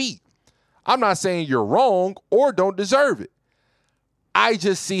small feat. I'm not saying you're wrong or don't deserve it. I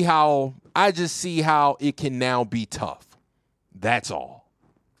just see how it can now be tough. That's all.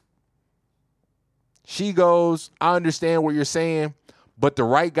 She goes, I understand what you're saying, but the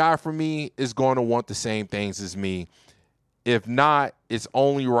right guy for me is going to want the same things as me. If not, it's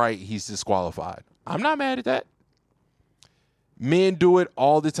only right he's disqualified. I'm not mad at that. Men do it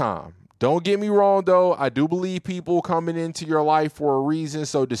all the time. Don't get me wrong, though. I do believe people coming into your life for a reason,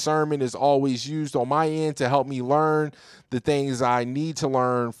 so discernment is always used on my end to help me learn the things I need to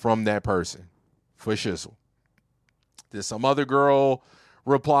learn from that person. For shizzle. Then some other girl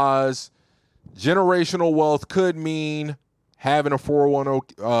replies, generational wealth could mean having a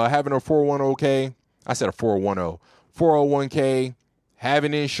 401k. I said a 410. 401k,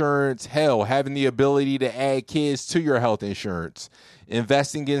 having insurance, hell, having the ability to add kids to your health insurance,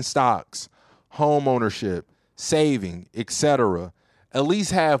 investing in stocks, home ownership, saving, etc. At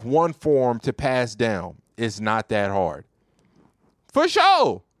least have one form to pass down. It's not that hard. For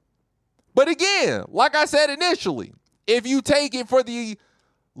sure. But again, like I said initially, if you take it for the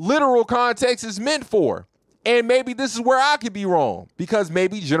literal context it's meant for, and maybe this is where I could be wrong, because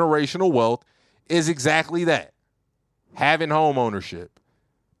maybe generational wealth is exactly that. Having home ownership,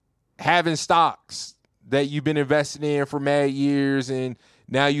 having stocks that you've been investing in for mad years and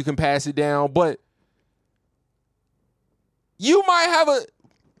now you can pass it down. But you might have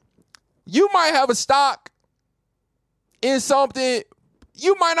a stock in something.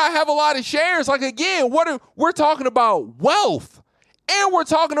 You might not have a lot of shares. Like, again, we're talking about wealth, and we're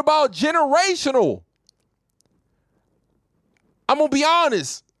talking about generational. I'm going to be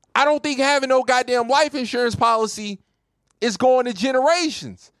honest. I don't think having no goddamn life insurance policy is going to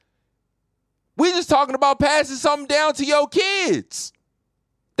generations. We just talking about passing something down to your kids.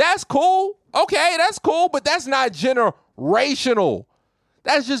 That's cool. Okay, that's cool, but that's not generational.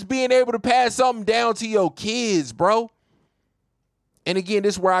 That's just being able to pass something down to your kids, bro. And again,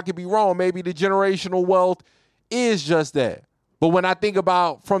 this is where I could be wrong. Maybe the generational wealth is just that. But when I think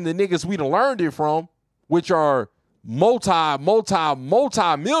about from the niggas we done learned it from, which are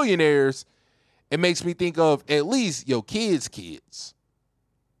multi-millionaires, it makes me think of at least your kids.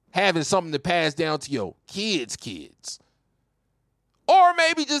 Having something to pass down to your kids. Or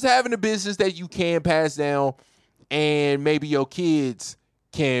maybe just having a business that you can pass down and maybe your kids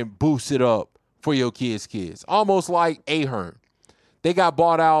can boost it up for your kids. Almost like Ahern. They got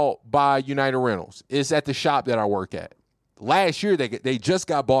bought out by United Rentals. It's at the shop that I work at. Last year, they just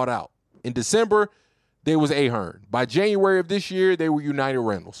got bought out. In December, they was Ahern. By January of this year, they were United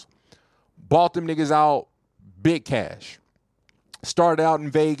Rentals. Bought them niggas out, big cash. Started out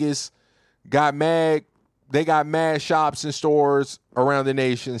in Vegas, they got mad shops and stores around the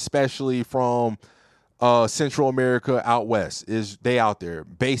nation, especially from Central America out west. They out there,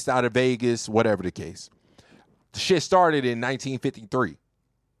 based out of Vegas, whatever the case. The shit started in 1953.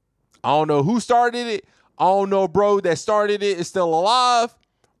 I don't know who started it. I don't know, bro, that started it is still alive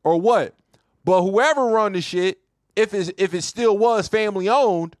or what. But whoever run the shit, if it still was family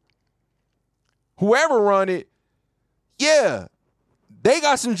owned, whoever run it, yeah, they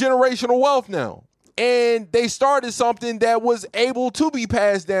got some generational wealth now. And they started something that was able to be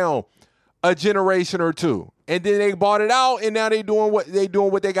passed down a generation or two. And then they bought it out, and now they doing what they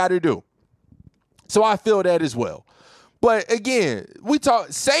got to do. So I feel that as well. But again, we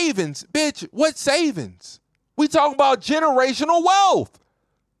talk savings. Bitch, what savings? We talk about generational wealth.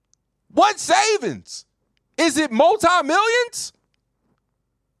 What savings? Is it multi-millions?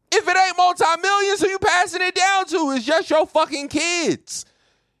 If it ain't multi-millions, who you passing it down to? It's just your fucking kids.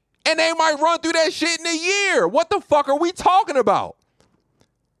 And they might run through that shit in a year. What the fuck are we talking about?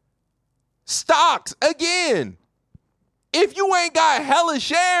 Stocks, again. If you ain't got hella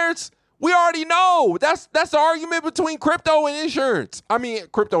shares, we already know. That's the argument between crypto and insurance.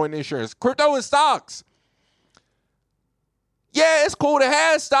 Crypto and stocks. Yeah, it's cool to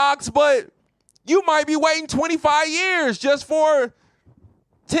have stocks, but you might be waiting 25 years just for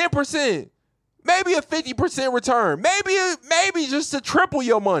 10%, maybe a 50% return, maybe just to triple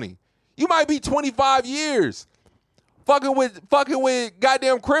your money. You might be 25 years fucking with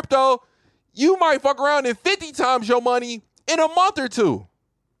goddamn crypto. You might fuck around and 50 times your money in a month or two.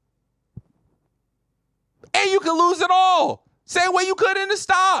 And you can lose it all. Same way you could in the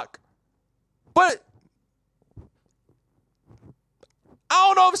stock. But I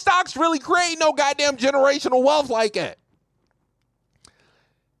don't know if stocks really create no goddamn generational wealth like that.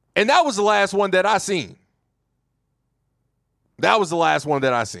 And that was the last one that I seen. Now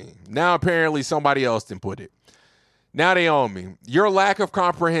apparently somebody else didn't put it. Now they own me. Your lack of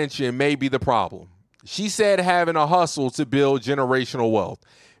comprehension may be the problem. She said having a hustle to build generational wealth,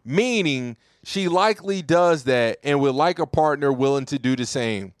 meaning she likely does that and would like a partner willing to do the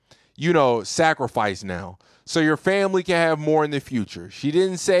same. Sacrifice now, so your family can have more in the future. She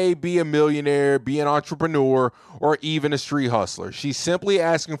didn't say be a millionaire, be an entrepreneur, or even a street hustler. She's simply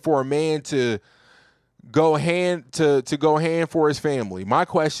asking for a man to go hand for his family. My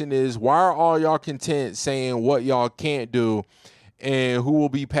question is, why are all y'all content saying what y'all can't do and who will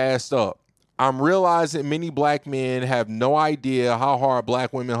be passed up? I'm realizing many black men have no idea how hard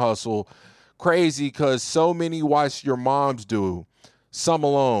black women hustle. Crazy because so many watch your moms do, some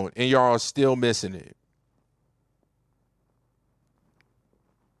alone, and y'all are still missing it.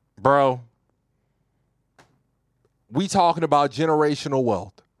 Bro, we talking about generational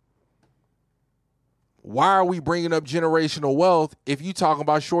wealth. why are we bringing up generational wealth if you talking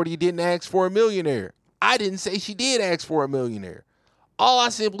about shorty didn't ask for a millionaire? I didn't say she did ask for a millionaire. All I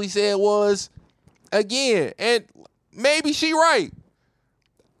simply said was, again, and maybe she right.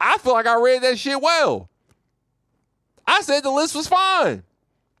 I feel like I read that shit well. I said the list was fine.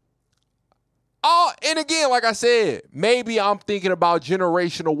 Oh, and again, like I said, maybe I'm thinking about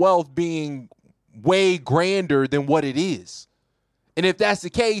generational wealth being way grander than what it is. And if that's the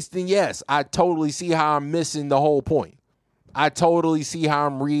case, then yes, I totally see how I'm missing the whole point. I totally see how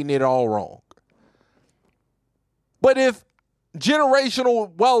I'm reading it all wrong. But if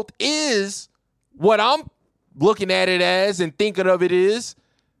generational wealth is what I'm looking at it as and thinking of it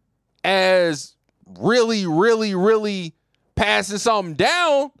as really, really, really passing something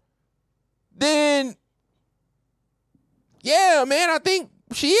down, then yeah, man, I think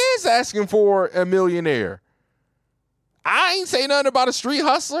she is asking for a millionaire. I ain't say nothing about a street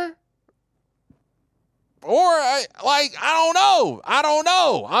hustler. Or, I don't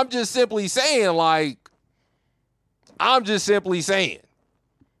know. I'm just simply saying,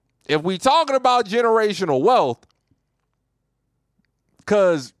 if we talking about generational wealth,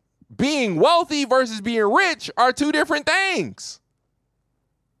 because being wealthy versus being rich are two different things.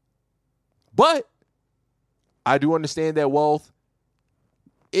 But I do understand that wealth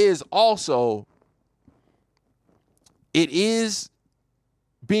is also, it is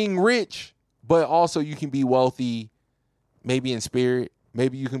being rich, but also you can be wealthy maybe in spirit.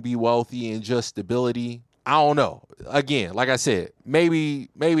 Maybe you can be wealthy in just stability. I don't know. Again, like I said, maybe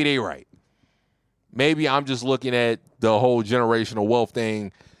they right. Maybe I'm just looking at the whole generational wealth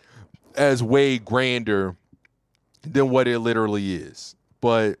thing as way grander than what it literally is.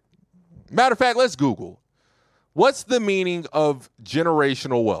 But matter of fact, let's Google. What's the meaning of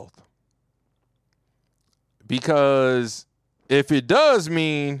generational wealth? Because if it does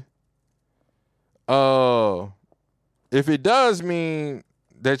mean that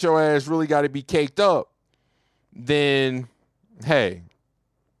your ass really got to be caked up, then hey,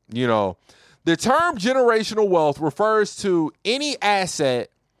 the term generational wealth refers to any assets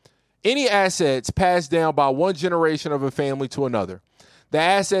passed down by one generation of a family to another. The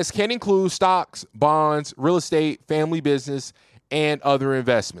assets can include stocks, bonds, real estate, family business, and other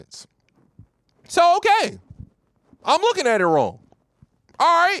investments. So, okay, I'm looking at it wrong.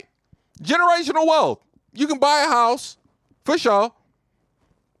 All right, generational wealth. You can buy a house, for sure.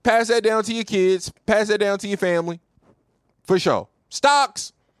 Pass that down to your kids. Pass that down to your family, for sure.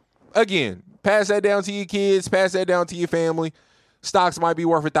 Stocks, again, pass that down to your kids. Pass that down to your family. Stocks might be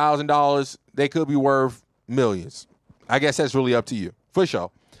worth $1,000. They could be worth millions. I guess that's really up to you, for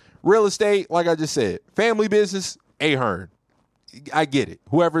sure. Real estate, like I just said. Family business, Ahern. I get it.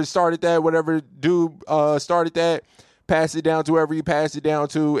 Whoever started that, whatever dude started that, pass it down to whoever you pass it down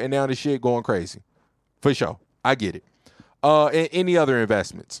to, and now the shit going crazy. For sure. I get it. And any other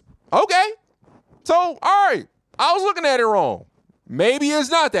investments. Okay. So, all right. I was looking at it wrong. Maybe it's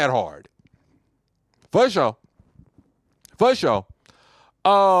not that hard. For sure. For sure.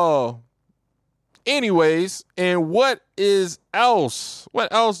 Anyways, and what else?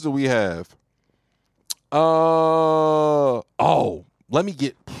 What else do we have?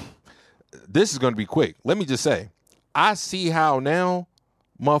 This is going to be quick. Let me just say, I see how now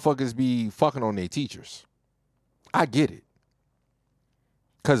motherfuckers be fucking on their teachers. I get it.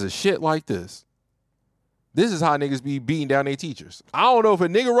 Because of shit like this. This is how niggas be beating down their teachers. I don't know if a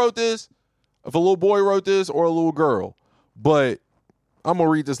nigga wrote this, if a little boy wrote this, or a little girl. But I'm going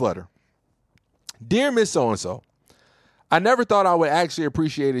to read this letter. Dear Miss So-and-so, I never thought I would actually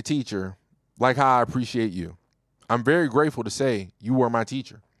appreciate a teacher like how I appreciate you. I'm very grateful to say you were my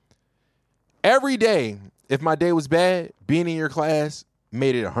teacher. Every day, if my day was bad, being in your class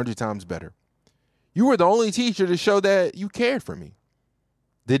made it 100 times better. You were the only teacher to show that you cared for me.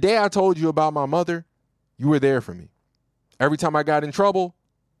 The day I told you about my mother, you were there for me. Every time I got in trouble,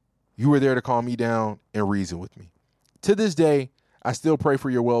 you were there to calm me down and reason with me. To this day, I still pray for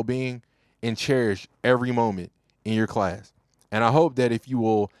your well-being and cherish every moment in your class. And I hope that you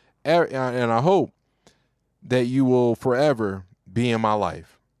will forever be in my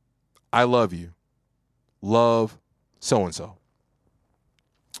life. I love you. Love, so-and-so.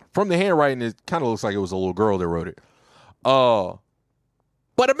 From the handwriting, it kind of looks like it was a little girl that wrote it. But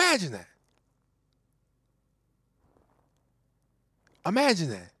imagine that.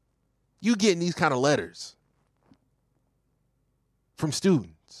 Imagine that. You getting these kind of letters from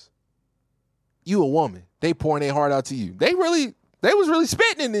students. You a woman. They pouring their heart out to you. They was really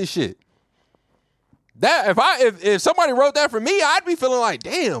spitting in this shit. That if somebody wrote that for me, I'd be feeling like,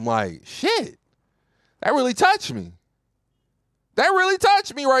 damn, like shit. That really touched me. That really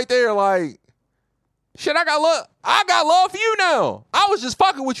touched me right there. Like, Shit, I got love for you now. I was just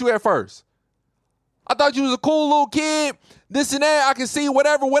fucking with you at first. I thought you was a cool little kid, this and that. I can see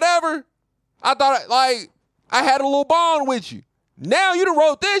whatever. I thought, like, I had a little bond with you. Now you done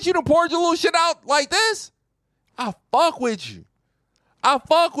wrote this. You done poured your little shit out like this. I fuck with you. I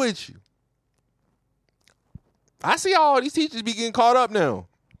see all these teachers be getting caught up now.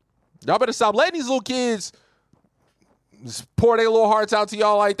 Y'all better stop letting these little kids just pour their little hearts out to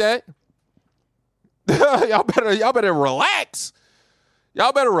y'all like that. Y'all better relax.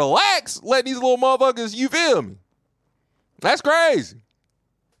 Y'all better relax. Let these little motherfuckers, you feel me? That's crazy.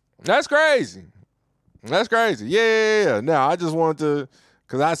 Yeah. Now I just wanted to,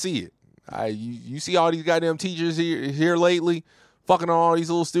 cause I see it. You see all these goddamn teachers here lately, fucking on all these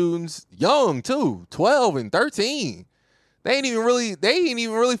little students, young too, 12 and 13. They ain't even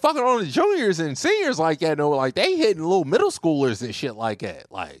really fucking on the juniors and seniors like that. No, like they hitting little middle schoolers and shit like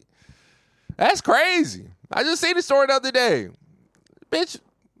that. Like, that's crazy. I just seen the story the other day. Bitch,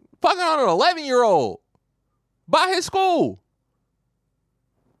 fucking on an 11-year-old by his school.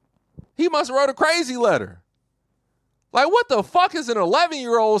 He must have wrote a crazy letter. Like, what the fuck is an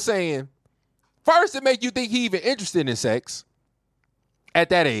 11-year-old saying? First, to make you think he even interested in sex at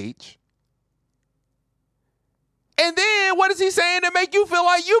that age. And then, what is he saying to make you feel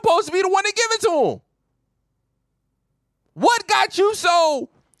like you're supposed to be the one to give it to him? What got you so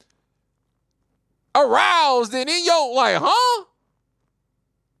aroused and in your, like, huh?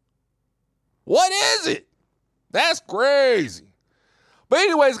 What is it? That's crazy. But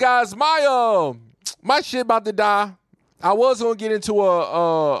anyways, guys, my shit about to die. I was gonna get into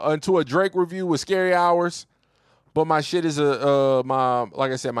a Drake review with Scary Hours, but my shit is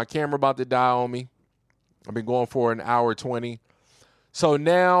like I said, my camera about to die on me. I've been going for an hour 20. So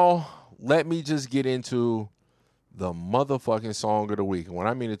now let me just get into the motherfucking song of the week. And when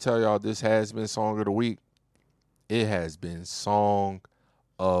I mean to tell y'all this has been song of the week, it has been song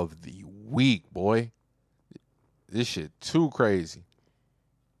of the week, boy. This shit too crazy.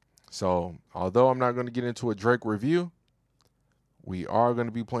 So, although I'm not going to get into a Drake review, we are going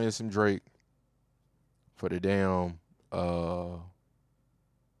to be playing some Drake for the damn,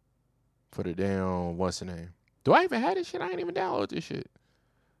 what's the name? Do I even have this shit? I ain't even download this shit.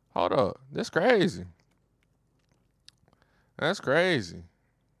 Hold up. That's crazy.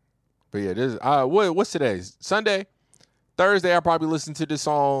 But yeah, this what's today? Sunday? Thursday, I probably listen to this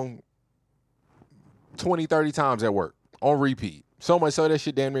song 20, 30 times at work on repeat. So much so that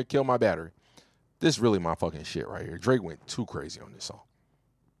shit damn near killed my battery. This is really my fucking shit right here. Drake went too crazy on this song.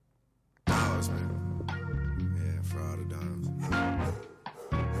 Dollars, man. Yeah, for all the dollars.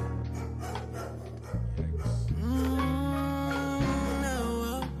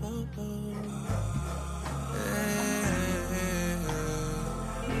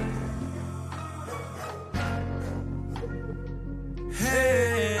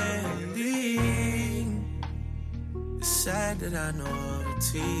 It's sad that I know all the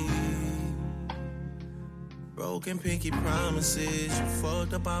tea. Broken pinky promises. You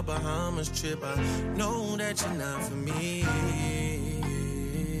fucked up our Bahamas trip. I know that you're not for me.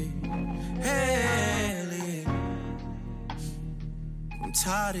 Haley, I'm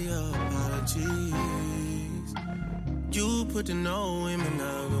tired of your apologies. You put the no in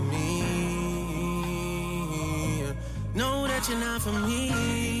monogamy. Know that you're not for me.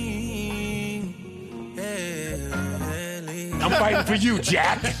 Haley, I'm fighting for you,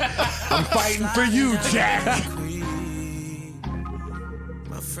 Jack. I'm fighting for you, Jack.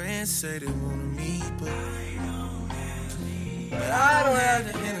 My friends say they wanna meet, but I don't have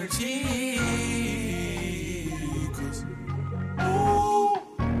the energy. 'Cause, ooh,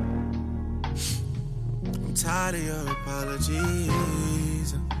 I'm tired of your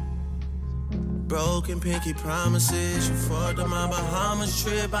apologies. Broken pinky promises. You fucked up my Bahamas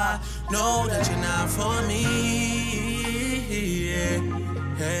trip. I know that you're not for me.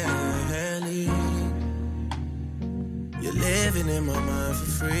 Haley, you're living in my mind for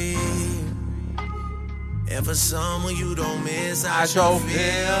free. And for someone you don't miss, I sure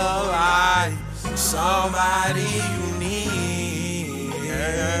feel like somebody you need.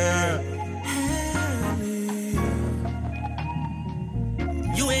 Haley,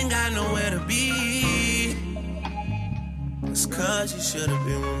 you ain't got nowhere to be. It's 'cause you should have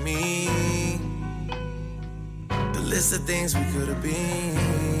been with me. The list of things we could have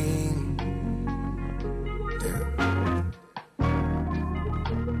been. Damn.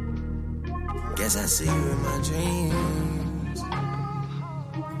 Guess I see you in my dreams.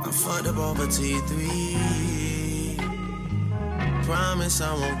 I fucked up over T3. Promise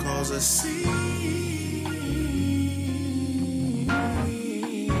I won't cause a scene.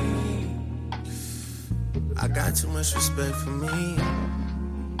 I got too much respect for me.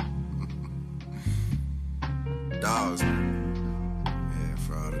 Dogs, man. Yeah,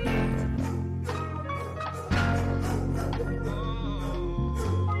 for all the dogs.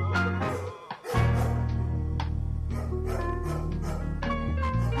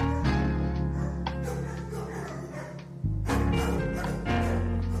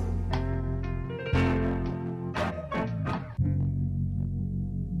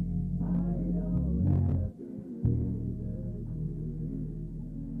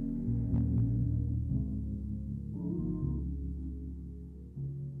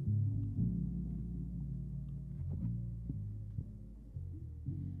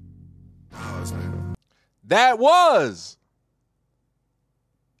 That was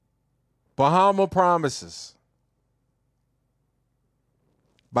Bahama Promises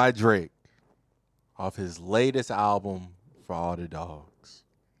by Drake off his latest album, For All the Dogs.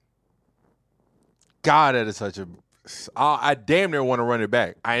 God, that is such a... I damn near want to run it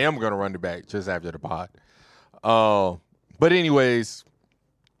back. I am going to run it back just after the pod. But anyways,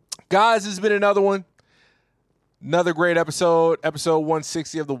 guys, it's been another one. Another great episode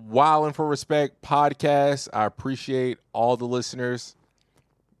 160 of the Wildin' for Respect podcast. I appreciate all the listeners.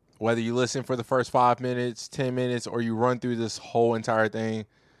 Whether you listen for the first 5 minutes, 10 minutes, or you run through this whole entire thing,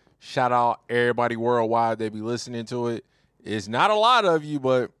 shout out everybody worldwide that be listening to it. It's not a lot of you,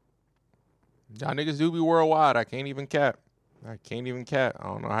 but y'all niggas do be worldwide. I can't even cap. I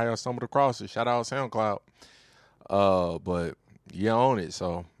don't know how y'all stumbled across it. Shout out SoundCloud. But you own it,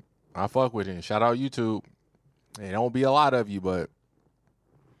 so I fuck with it. Shout out YouTube. It don't be a lot of you, but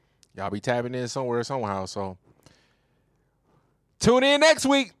y'all be tapping in somewhere, somehow. So tune in next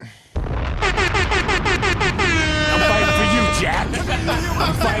week. I'm fighting for you, Jack.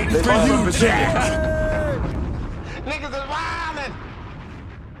 I'm fighting for you, Jack. Niggas is wildin'.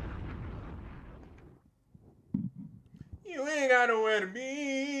 You ain't got nowhere to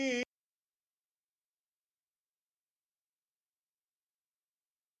be.